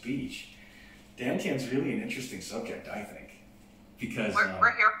another speech, Dantian's really an interesting subject, I think, because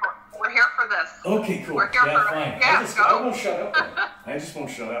we're here for this. Okay, cool. We're here for fine. Yeah, I won't shut up then. I just won't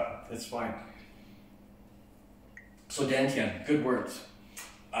shut up. It's fine. So Dantian, good words.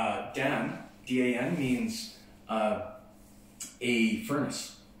 Dan, D-A-N, means a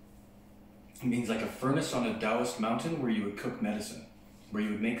furnace. It means like a furnace on a Taoist mountain where you would cook medicine, where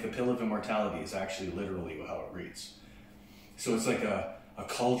you would make the pill of immortality is actually literally how it reads. So it's like a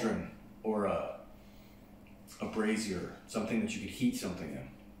cauldron or a brazier, something that you could heat something in.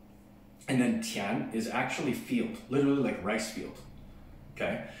 And then Tian is actually field, literally like rice field.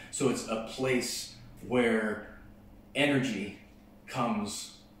 Okay? So it's a place where energy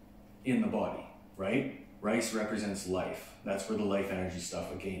comes in the body, right? Rice represents life. That's where the life energy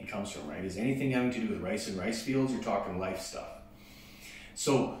stuff again comes from, right? Is anything having to do with rice and rice fields, you're talking life stuff.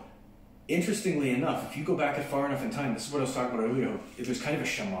 So interestingly enough, if you go back far enough in time, this is what I was talking about earlier, there's kind of a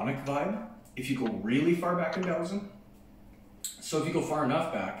shamanic vibe if you go really far back in Taoism. So if you go far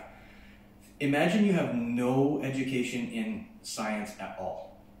enough back, imagine you have no education in science at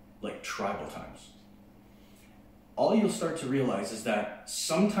all, like tribal times. All you'll start to realize is that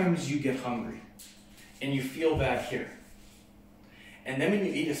sometimes you get hungry and you feel bad here. And then when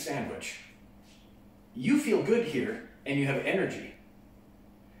you eat a sandwich, you feel good here and you have energy.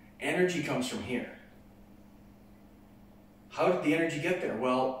 Energy comes from here. How did the energy get there?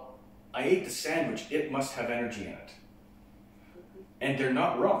 Well, I ate the sandwich, it must have energy in it. And they're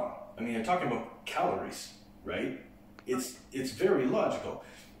not wrong. I mean, they're talking about calories, right? It's very logical.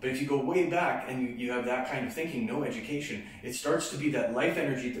 But if you go way back and you have that kind of thinking, no education, it starts to be that life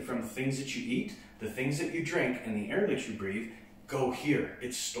energy that from the things that you eat, the things that you drink, and the air that you breathe, go here.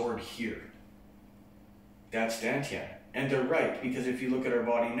 It's stored here. That's Dantian. And they're right, because if you look at our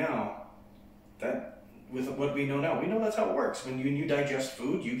body now, that with what we know now, we know that's how it works. When you digest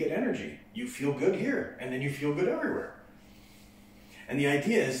food, you get energy. You feel good here, and then you feel good everywhere. And the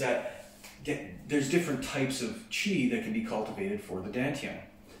idea is that there's different types of qi that can be cultivated for the Dantian.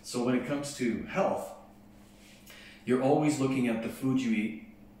 So when it comes to health, you're always looking at the food you eat,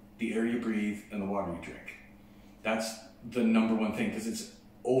 the air you breathe, and the water you drink. That's the number one thing, because it's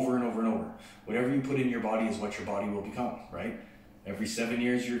over and over and over. Whatever you put in your body is what your body will become, right? Every 7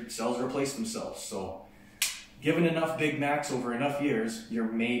 years, your cells replace themselves. So given enough Big Macs over enough years,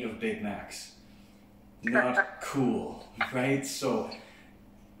 you're made of Big Macs. Not cool, right? So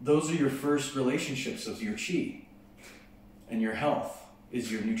those are your first relationships of your qi. And your health is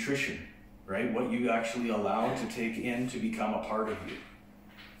your nutrition, right? What you actually allow to take in to become a part of you.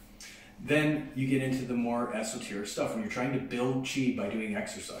 Then you get into the more esoteric stuff when you're trying to build qi by doing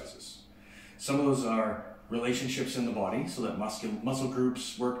exercises. Some of those are relationships in the body, so that muscle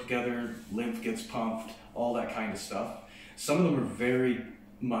groups work together, lymph gets pumped, all that kind of stuff. Some of them are very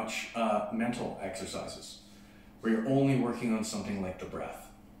much mental exercises, where you're only working on something like the breath.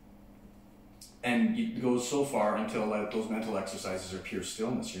 And it goes so far until those mental exercises are pure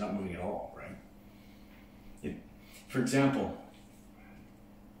stillness. You're not moving at all, right? For example,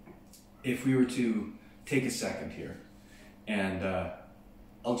 if we were to take a second here, and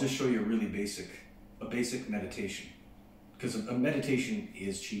I'll just show you a basic meditation. Because a meditation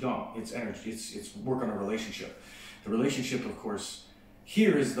is Qigong, it's energy, it's work on a relationship. The relationship, of course,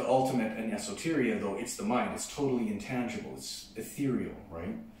 here is the ultimate in esoteria, though it's the mind. It's totally intangible, it's ethereal,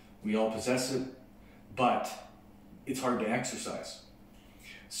 right? We all possess it, but it's hard to exercise.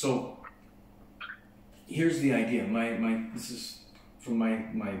 So here's the idea. This is from my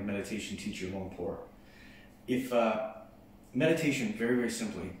meditation teacher, Lumpur. If meditation, very, very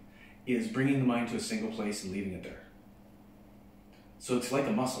simply, is bringing the mind to a single place and leaving it there. So it's like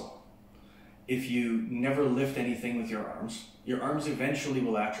a muscle. If you never lift anything with your arms eventually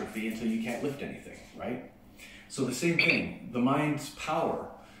will atrophy until you can't lift anything, right? So the same thing, the mind's power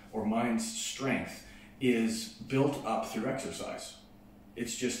or mind's strength is built up through exercise.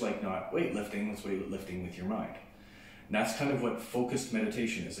 It's just like not weightlifting, it's weightlifting with your mind. And that's kind of what focused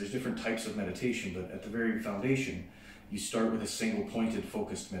meditation is. There's different types of meditation, but at the very foundation, you start with a single pointed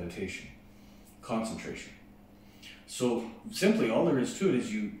focused meditation, concentration. So simply all there is to it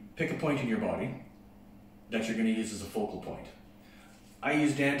is you pick a point in your body that you're going to use as a focal point. I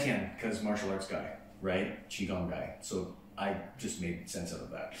use Dantian because martial arts guy, right? Qigong guy. So I just made sense out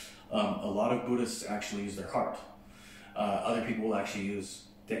of that. A lot of Buddhists actually use their heart. Other people will actually use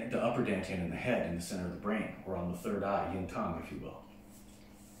the upper Dantian in the head, in the center of the brain, or on the third eye, yin tang, if you will.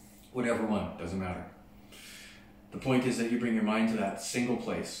 Whatever one, doesn't matter. The point is that you bring your mind to that single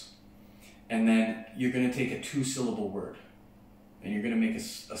place, and then you're going to take a 2-syllable word, and you're going to make a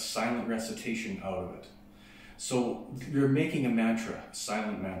silent recitation out of it. So you're making a mantra, a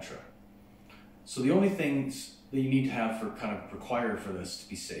silent mantra. So the only things that you need to have for kind of required for this to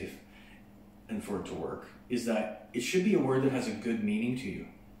be safe and for it to work is that it should be a word that has a good meaning to you.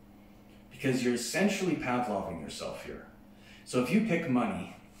 because you're essentially Pavloving yourself here. So if you pick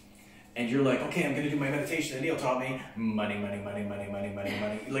money, and you're like, okay, I'm going to do my meditation, and Neil taught me money, money, money, money, money, money,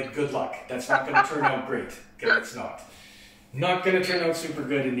 money. Like, good luck. That's not going to turn out great. Okay, it's not. Not going to turn out super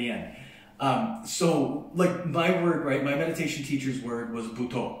good in the end. So, like, my word, right, my meditation teacher's word was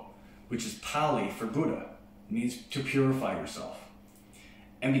Buddho, which is Pali for Buddha. It means to purify yourself.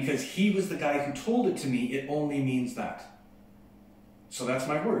 And because he was the guy who told it to me, it only means that. So that's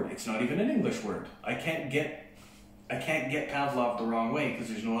my word. It's not even an English word. I can't get Pavlov the wrong way because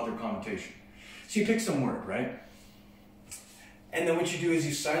there's no other connotation. So you pick some word, right? And then what you do is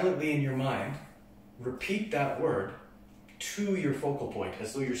you silently in your mind repeat that word to your focal point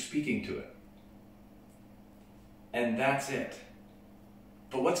as though you're speaking to it. And that's it.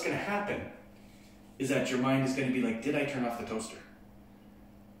 But what's going to happen is that your mind is going to be like, did I turn off the toaster?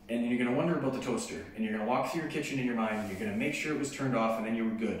 And you're going to wonder about the toaster. And you're going to walk through your kitchen in your mind and you're going to make sure it was turned off and then you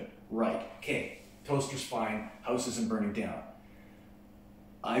were good. Right. Okay. Toaster's fine, house isn't burning down.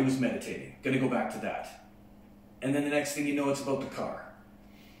 I was meditating, gonna go back to that. And then the next thing you know, it's about the car.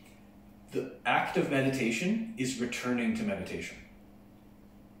 The act of meditation is returning to meditation.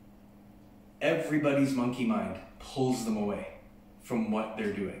 Everybody's monkey mind pulls them away from what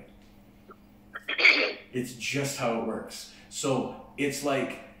they're doing. It's just how it works. So it's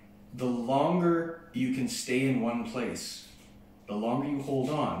like the longer you can stay in one place, the longer you hold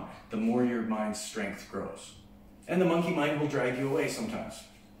on, the more your mind's strength grows. And the monkey mind will drag you away sometimes.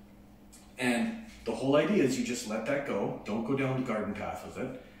 And the whole idea is you just let that go, don't go down the garden path with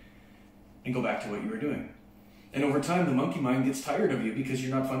it, and go back to what you were doing. And over time, the monkey mind gets tired of you because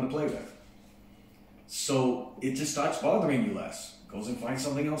you're not fun to play with. So it just starts bothering you less. Goes and finds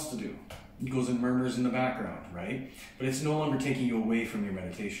something else to do. It goes and murmurs in the background, right? But it's no longer taking you away from your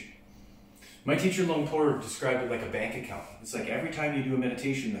meditation. My teacher Lumpur described it like a bank account. It's like every time you do a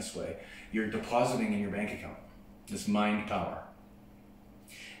meditation this way, you're depositing in your bank account this mind power.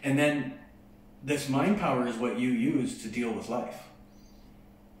 And then this mind power is what you use to deal with life.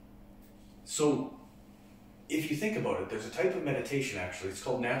 So if you think about it, there's a type of meditation actually, it's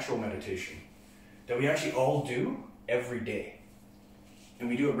called natural meditation, that we actually all do every day. And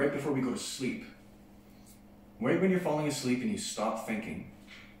we do it right before we go to sleep. Right when you're falling asleep and you stop thinking,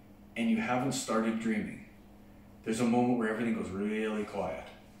 and you haven't started dreaming, there's a moment where everything goes really quiet.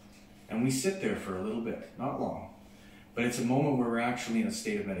 And we sit there for a little bit, not long, but it's a moment where we're actually in a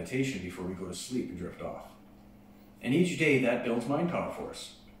state of meditation before we go to sleep and drift off. And each day that builds mind power for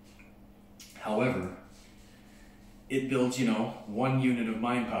us. However, it builds, 1 unit of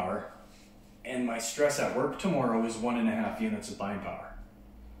mind power, and my stress at work tomorrow is 1.5 units of mind power.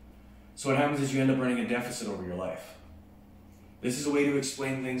 So what happens is you end up running a deficit over your life. This is a way to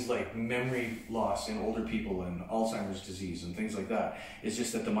explain things like memory loss in older people and Alzheimer's disease and things like that. It's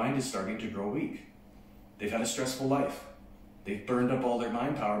just that the mind is starting to grow weak. They've had a stressful life. They've burned up all their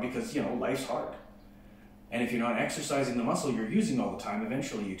mind power because, life's hard. And if you're not exercising the muscle you're using all the time,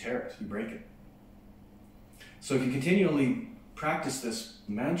 eventually you tear it, you break it. So if you continually practice this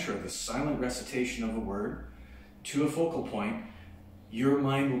mantra, this silent recitation of a word to a focal point, your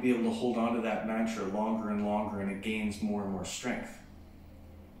mind will be able to hold on to that mantra longer and longer, and it gains more and more strength.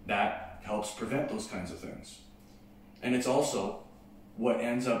 That helps prevent those kinds of things. And it's also what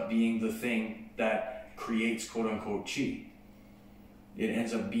ends up being the thing that creates quote-unquote chi. It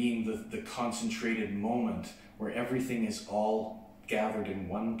ends up being the concentrated moment where everything is all gathered in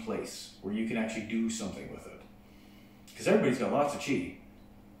one place, where you can actually do something with it. Because everybody's got lots of chi.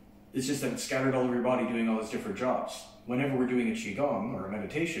 It's just that it's scattered all over your body doing all those different jobs. Whenever we're doing a Qigong or a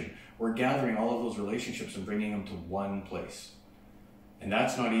meditation, we're gathering all of those relationships and bringing them to one place. And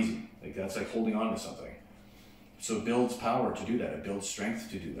that's not easy. That's like holding on to something. So it builds power to do that. It builds strength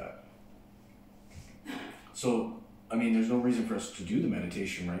to do that. So, there's no reason for us to do the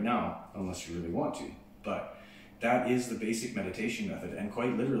meditation right now, unless you really want to. But that is the basic meditation method. And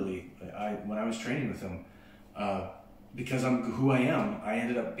quite literally, when I was training with him, because I'm who I am, I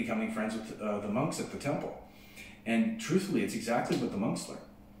ended up becoming friends with the monks at the temple. And truthfully, it's exactly what the monks learn.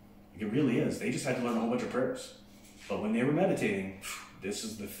 It really is. They just had to learn a whole bunch of prayers. But when they were meditating, this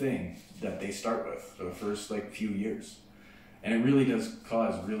is the thing that they start with for the first few years. And it really does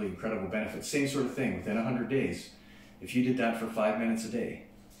cause really incredible benefits. Same sort of thing, within 100 days. If you did that for 5 minutes a day,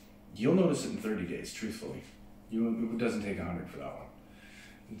 you'll notice it in 30 days, truthfully. It doesn't take 100 for that one.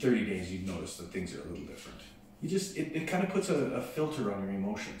 In 30 days, you'd notice that things are a little different. It kind of puts a filter on your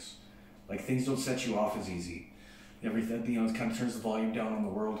emotions. Things don't set you off as easy. Everything, it kind of turns the volume down on the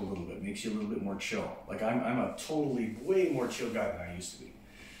world a little bit, makes you a little bit more chill. I'm a totally way more chill guy than I used to be.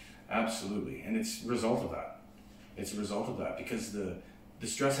 Absolutely. And it's a result of that. It's a result of that because the the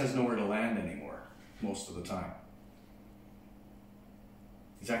stress has nowhere to land anymore most of the time.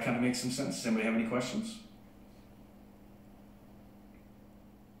 Does that kind of make some sense? Does anybody have any questions?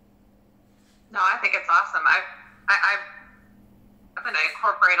 No, I think it's awesome. I'm going to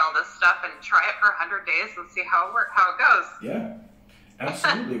incorporate all this stuff and try it for 100 days and see how it goes. Yeah,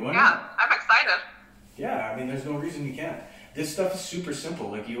 absolutely. Why Yeah, not? I'm excited. Yeah, I mean, there's no reason you can't. This stuff is super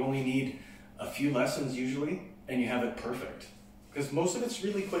simple. Like, you only need a few lessons usually, and you have it perfect. Because most of it's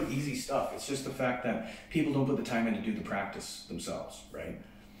really quite easy stuff. It's just the fact that people don't put the time in to do the practice themselves, right?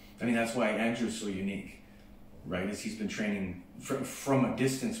 I mean, that's why Andrew's so unique, right? Is he's been training from a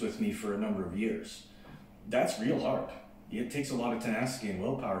distance with me for a number of years. That's real hard. It takes a lot of tenacity and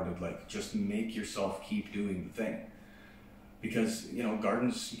willpower to, like, just make yourself keep doing the thing. Because, you know,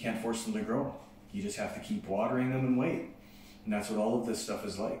 gardens, you can't force them to grow. You just have to keep watering them and wait. And that's what all of this stuff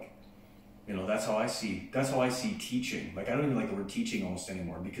is like. You know, that's how I see teaching. Like, I don't even like the word teaching almost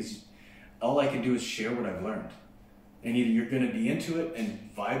anymore, because all I can do is share what I've learned. And either you're going to be into it and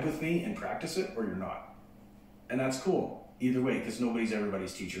vibe with me and practice it, or you're not. And that's cool. Either way, because nobody's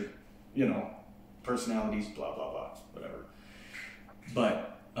everybody's teacher. You know, personalities, blah, blah, blah, whatever.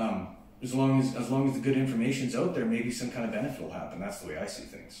 But as long as the good information's out there, maybe some kind of benefit will happen. That's the way I see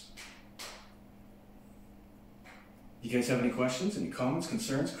things. You guys have any questions, any comments,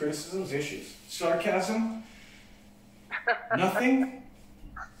 concerns, criticisms, issues? Sarcasm? Nothing?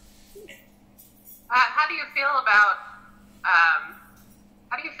 How do you feel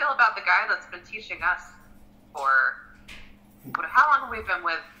about the guy that's been teaching us for, how long have we been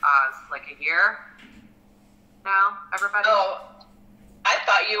with Oz? Like a year now, everybody? Oh, I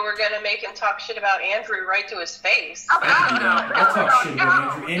thought you were going to make him talk shit about Andrew right to his face. Oh, God, no. I'll talk shit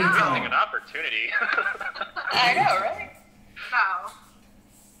about Andrew anytime. An opportunity. I know, right? No.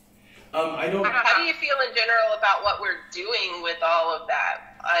 I don't... How do you feel in general about what we're doing with all of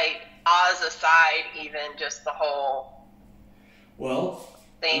that? Like, Oz aside, even just the whole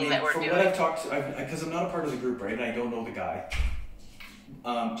thing that we're from doing. what I've talked to, because I'm not a part of the group, right, and I don't know the guy,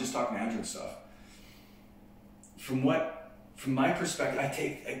 just talking to Andrew and stuff. From my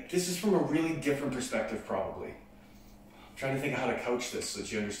perspective, this is from a really different perspective, probably. I'm trying to think of how to couch this so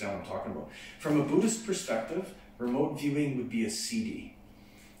that you understand what I'm talking about. From a Buddhist perspective, remote viewing would be a CD.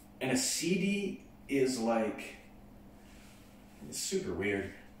 And a CD is like, it's super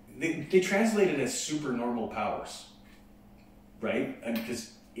weird. They translate it as super normal powers, right? And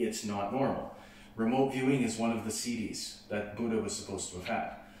because it's not normal. Remote viewing is one of the CDs that Buddha was supposed to have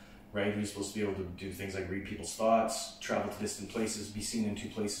had, right? He was supposed to be able to do things like read people's thoughts, travel to distant places, be seen in two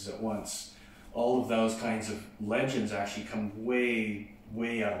places at once. All of those kinds of legends actually come way,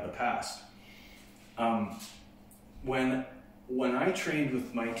 way out of the past. When I trained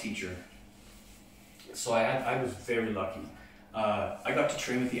with my teacher, so I was very lucky. I got to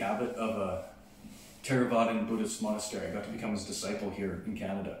train with the abbot of a Theravadan Buddhist monastery. I got to become his disciple here in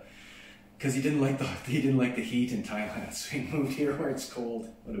Canada because he didn't like the heat in Thailand, so he moved here where it's cold.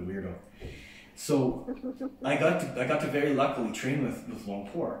 What a weirdo! So I got to very luckily train with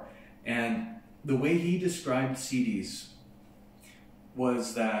Lumpur, and the way he described CDs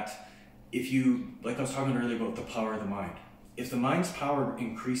was that if you, like I was talking earlier about the power of the mind, if the mind's power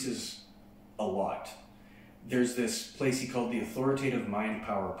increases a lot, there's this place he called the authoritative mind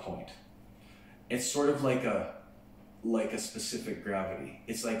power point. It's sort of like a specific gravity.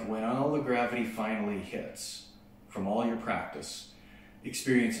 It's like when all the gravity finally hits from all your practice,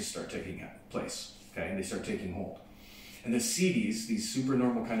 experiences start taking place, okay, and they start taking hold. And the CDs, these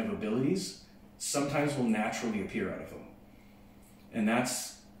supernormal kind of abilities, sometimes will naturally appear out of them. And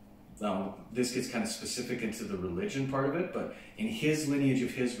that's, this gets kind of specific into the religion part of it, but in his lineage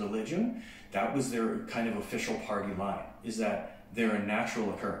of his religion, that was their kind of official party line, is that they're a natural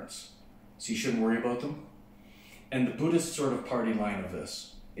occurrence. So you shouldn't worry about them. And the Buddhist sort of party line of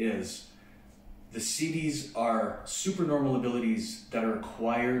this is the CDs are supernormal abilities that are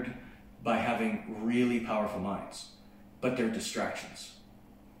acquired by having really powerful minds, but they're distractions.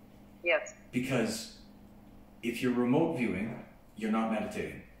 Yes. Because if you're remote viewing, you're not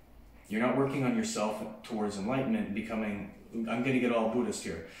meditating. You're not working on yourself towards enlightenment and becoming, I'm going to get all Buddhist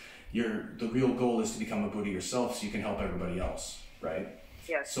here. The real goal is to become a Buddha yourself so you can help everybody else, right?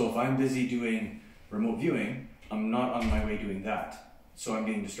 Yes. So if I'm busy doing remote viewing, I'm not on my way doing that. So I'm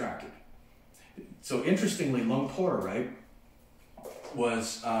getting distracted. So interestingly, Lumpur, right,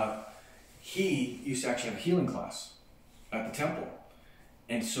 was, he used to actually have a healing class at the temple.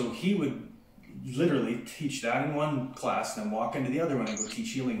 And so he would literally teach that in one class, then walk into the other one and go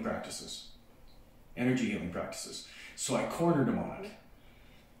teach healing practices, energy healing practices. So I cornered him on it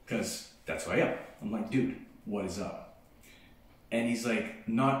because that's who I am. I'm like, dude, what is up? And he's like,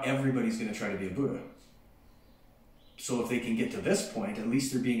 not everybody's going to try to be a Buddha. So if they can get to this point, at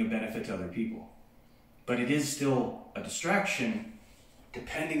least they're being a benefit to other people. But it is still a distraction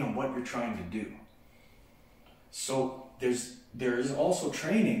depending on what you're trying to do. So there is also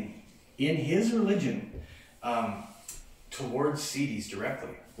training in his religion towards siddhis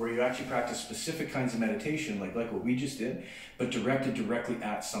directly, where you actually practice specific kinds of meditation, like what we just did, but directed directly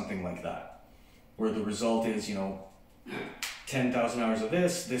at something like that, where the result is, 10,000 hours of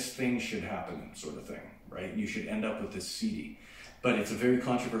this thing should happen, sort of thing, right? You should end up with this siddhi. But it's a very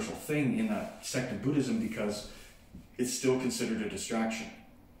controversial thing in that sect of Buddhism because it's still considered a distraction.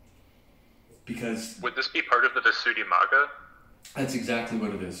 Because would this be part of the Visuddhimagga? That's exactly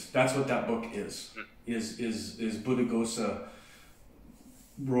what it is. That's what that book is. Is Buddhaghosa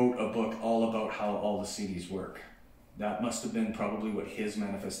wrote a book all about how all the siddhis work. That must have been probably what his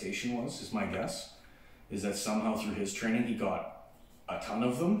manifestation was, is my guess. Is that somehow through his training he got a ton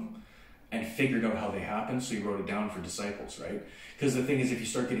of them and figured out how they happen, so he wrote it down for disciples, right? Because the thing is, if you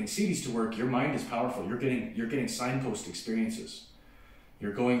start getting siddhis to work, your mind is powerful. You're getting signpost experiences.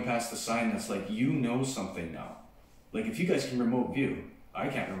 You're going past the sign that's like, you know something now. Like if you guys can remote view, I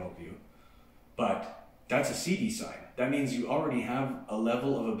can't remote view, but that's a siddhi sign. That means you already have a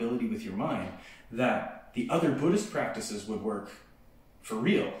level of ability with your mind that the other Buddhist practices would work for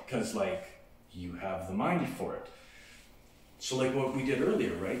real, because you have the mind for it. So like what we did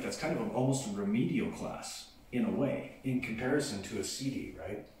earlier, right? That's kind of almost a remedial class in a way, in comparison to a siddhi,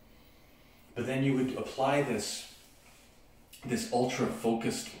 right? But then you would apply this ultra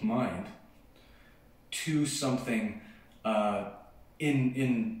focused mind to something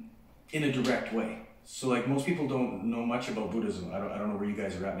in a direct way. So like most people don't know much about Buddhism. I don't know where you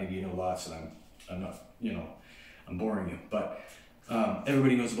guys are at. Maybe you know lots, and I'm not, I'm boring you. But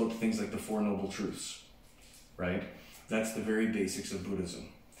everybody knows about the things like the Four Noble Truths, right? That's the very basics of Buddhism.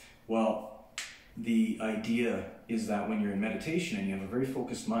 Well, the idea is that when you're in meditation and you have a very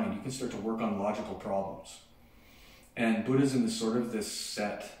focused mind, you can start to work on logical problems. And Buddhism is sort of this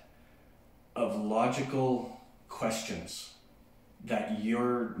set of logical questions that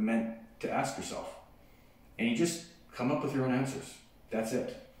you're meant to ask yourself. And you just come up with your own answers. That's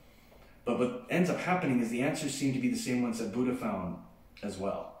it. But what ends up happening is the answers seem to be the same ones that Buddha found as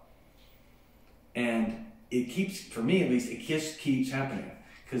well. And it keeps, for me at least, it just keeps happening.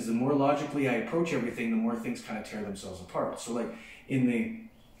 Because the more logically I approach everything, the more things kind of tear themselves apart. So like in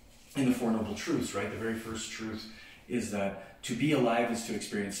the Four Noble Truths, right? The very first truth is that to be alive is to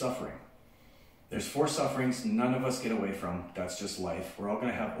experience suffering. There's 4 sufferings none of us get away from. That's just life. We're all going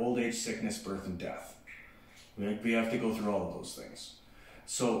to have old age, sickness, birth, and death. We have to go through all of those things.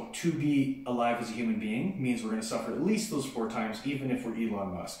 So to be alive as a human being means we're going to suffer at least those 4 times, even if we're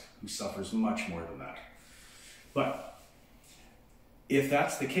Elon Musk, who suffers much more than that. But if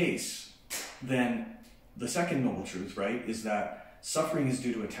that's the case, then the second noble truth, right, is that suffering is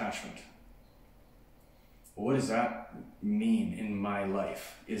due to attachment. Well, what does that mean in my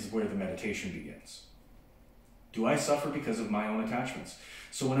life is where the meditation begins. Do I suffer because of my own attachments?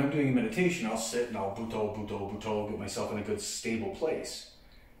 So when I'm doing a meditation, I'll sit and I'll buto, get myself in a good stable place.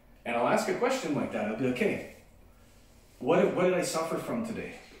 And I'll ask a question like that. I'll be like, okay, what did I suffer from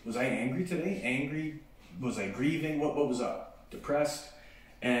today? Was I angry today? Angry? Was I grieving? What was up? Depressed?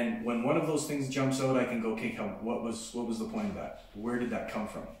 And when one of those things jumps out, I can go, okay, what was the point of that? Where did that come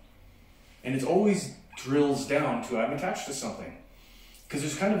from? And it always drills down to I'm attached to something. Because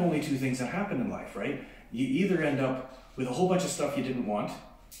there's kind of only 2 things that happen in life, right? You either end up with a whole bunch of stuff you didn't want,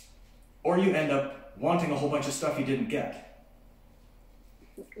 or you end up wanting a whole bunch of stuff you didn't get.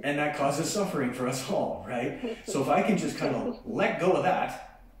 And that causes suffering for us all, right? So if I can just kind of let go of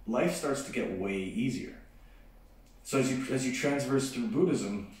that, life starts to get way easier. So as you transverse through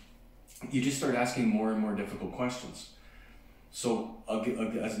Buddhism, you just start asking more and more difficult questions. So I'll give,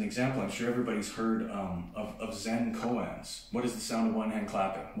 as an example, I'm sure everybody's heard of Zen koans. What is the sound of one hand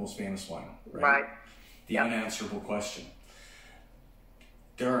clapping? Most famous one, right? The unanswerable question.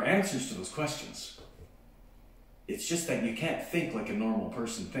 There are answers to those questions. It's just that you can't think like a normal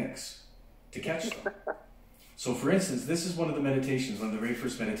person thinks to catch them. So for instance, this is one of the meditations, one of the very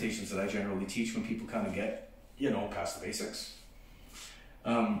first meditations that I generally teach when people kind of get, past the basics.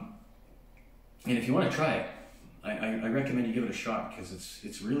 And if you want to try it, I recommend you give it a shot because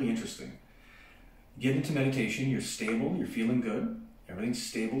it's really interesting. Get into meditation, you're stable, you're feeling good, everything's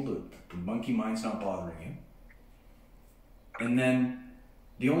stable, the monkey mind's not bothering you. And then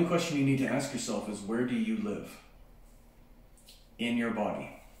the only question you need to ask yourself is, where do you live in your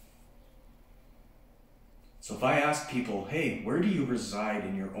body? So if I ask people, hey, where do you reside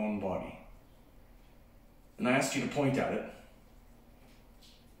in your own body? And I asked you to point at it,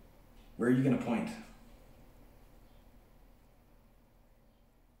 Where are you going to point?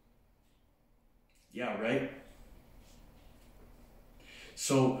 Yeah, right?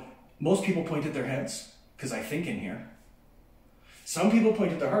 So most people point at their heads because I think in here. Some people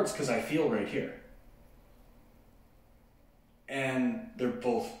point at their hearts because I feel right here. And they're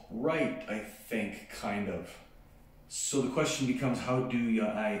both right, I think, kind of. So the question becomes,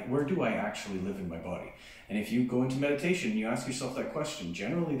 where do I actually live in my body? And if you go into meditation and you ask yourself that question,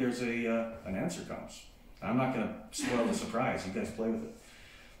 generally there's an answer comes. I'm not going to spoil the surprise. You guys play with it.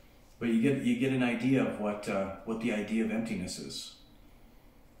 But you get an idea of what the idea of emptiness is.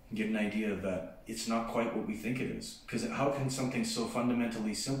 You get an idea that it's not quite what we think it is. Because how can something so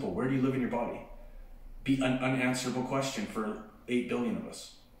fundamentally simple, where do you live in your body, be an unanswerable question for 8 billion of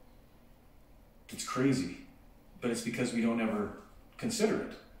us? It's crazy. But it's because we don't ever consider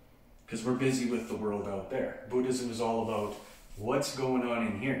it. Because we're busy with the world out there. Buddhism is all about what's going on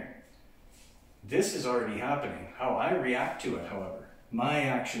in here. This is already happening. How I react to it, however, my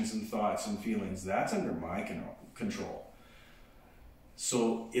actions and thoughts and feelings, that's under my control.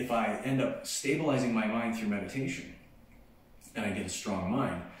 So if I end up stabilizing my mind through meditation, and I get a strong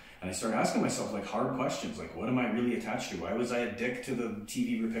mind, and I start asking myself like hard questions, like what am I really attached to? Why was I a dick to the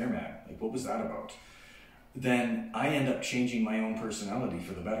TV repairman? Like what was that about? Then I end up changing my own personality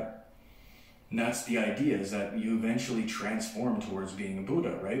for the better. And that's the idea, is that you eventually transform towards being a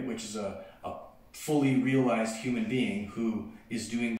Buddha, right? Which is a fully realized human being who is doing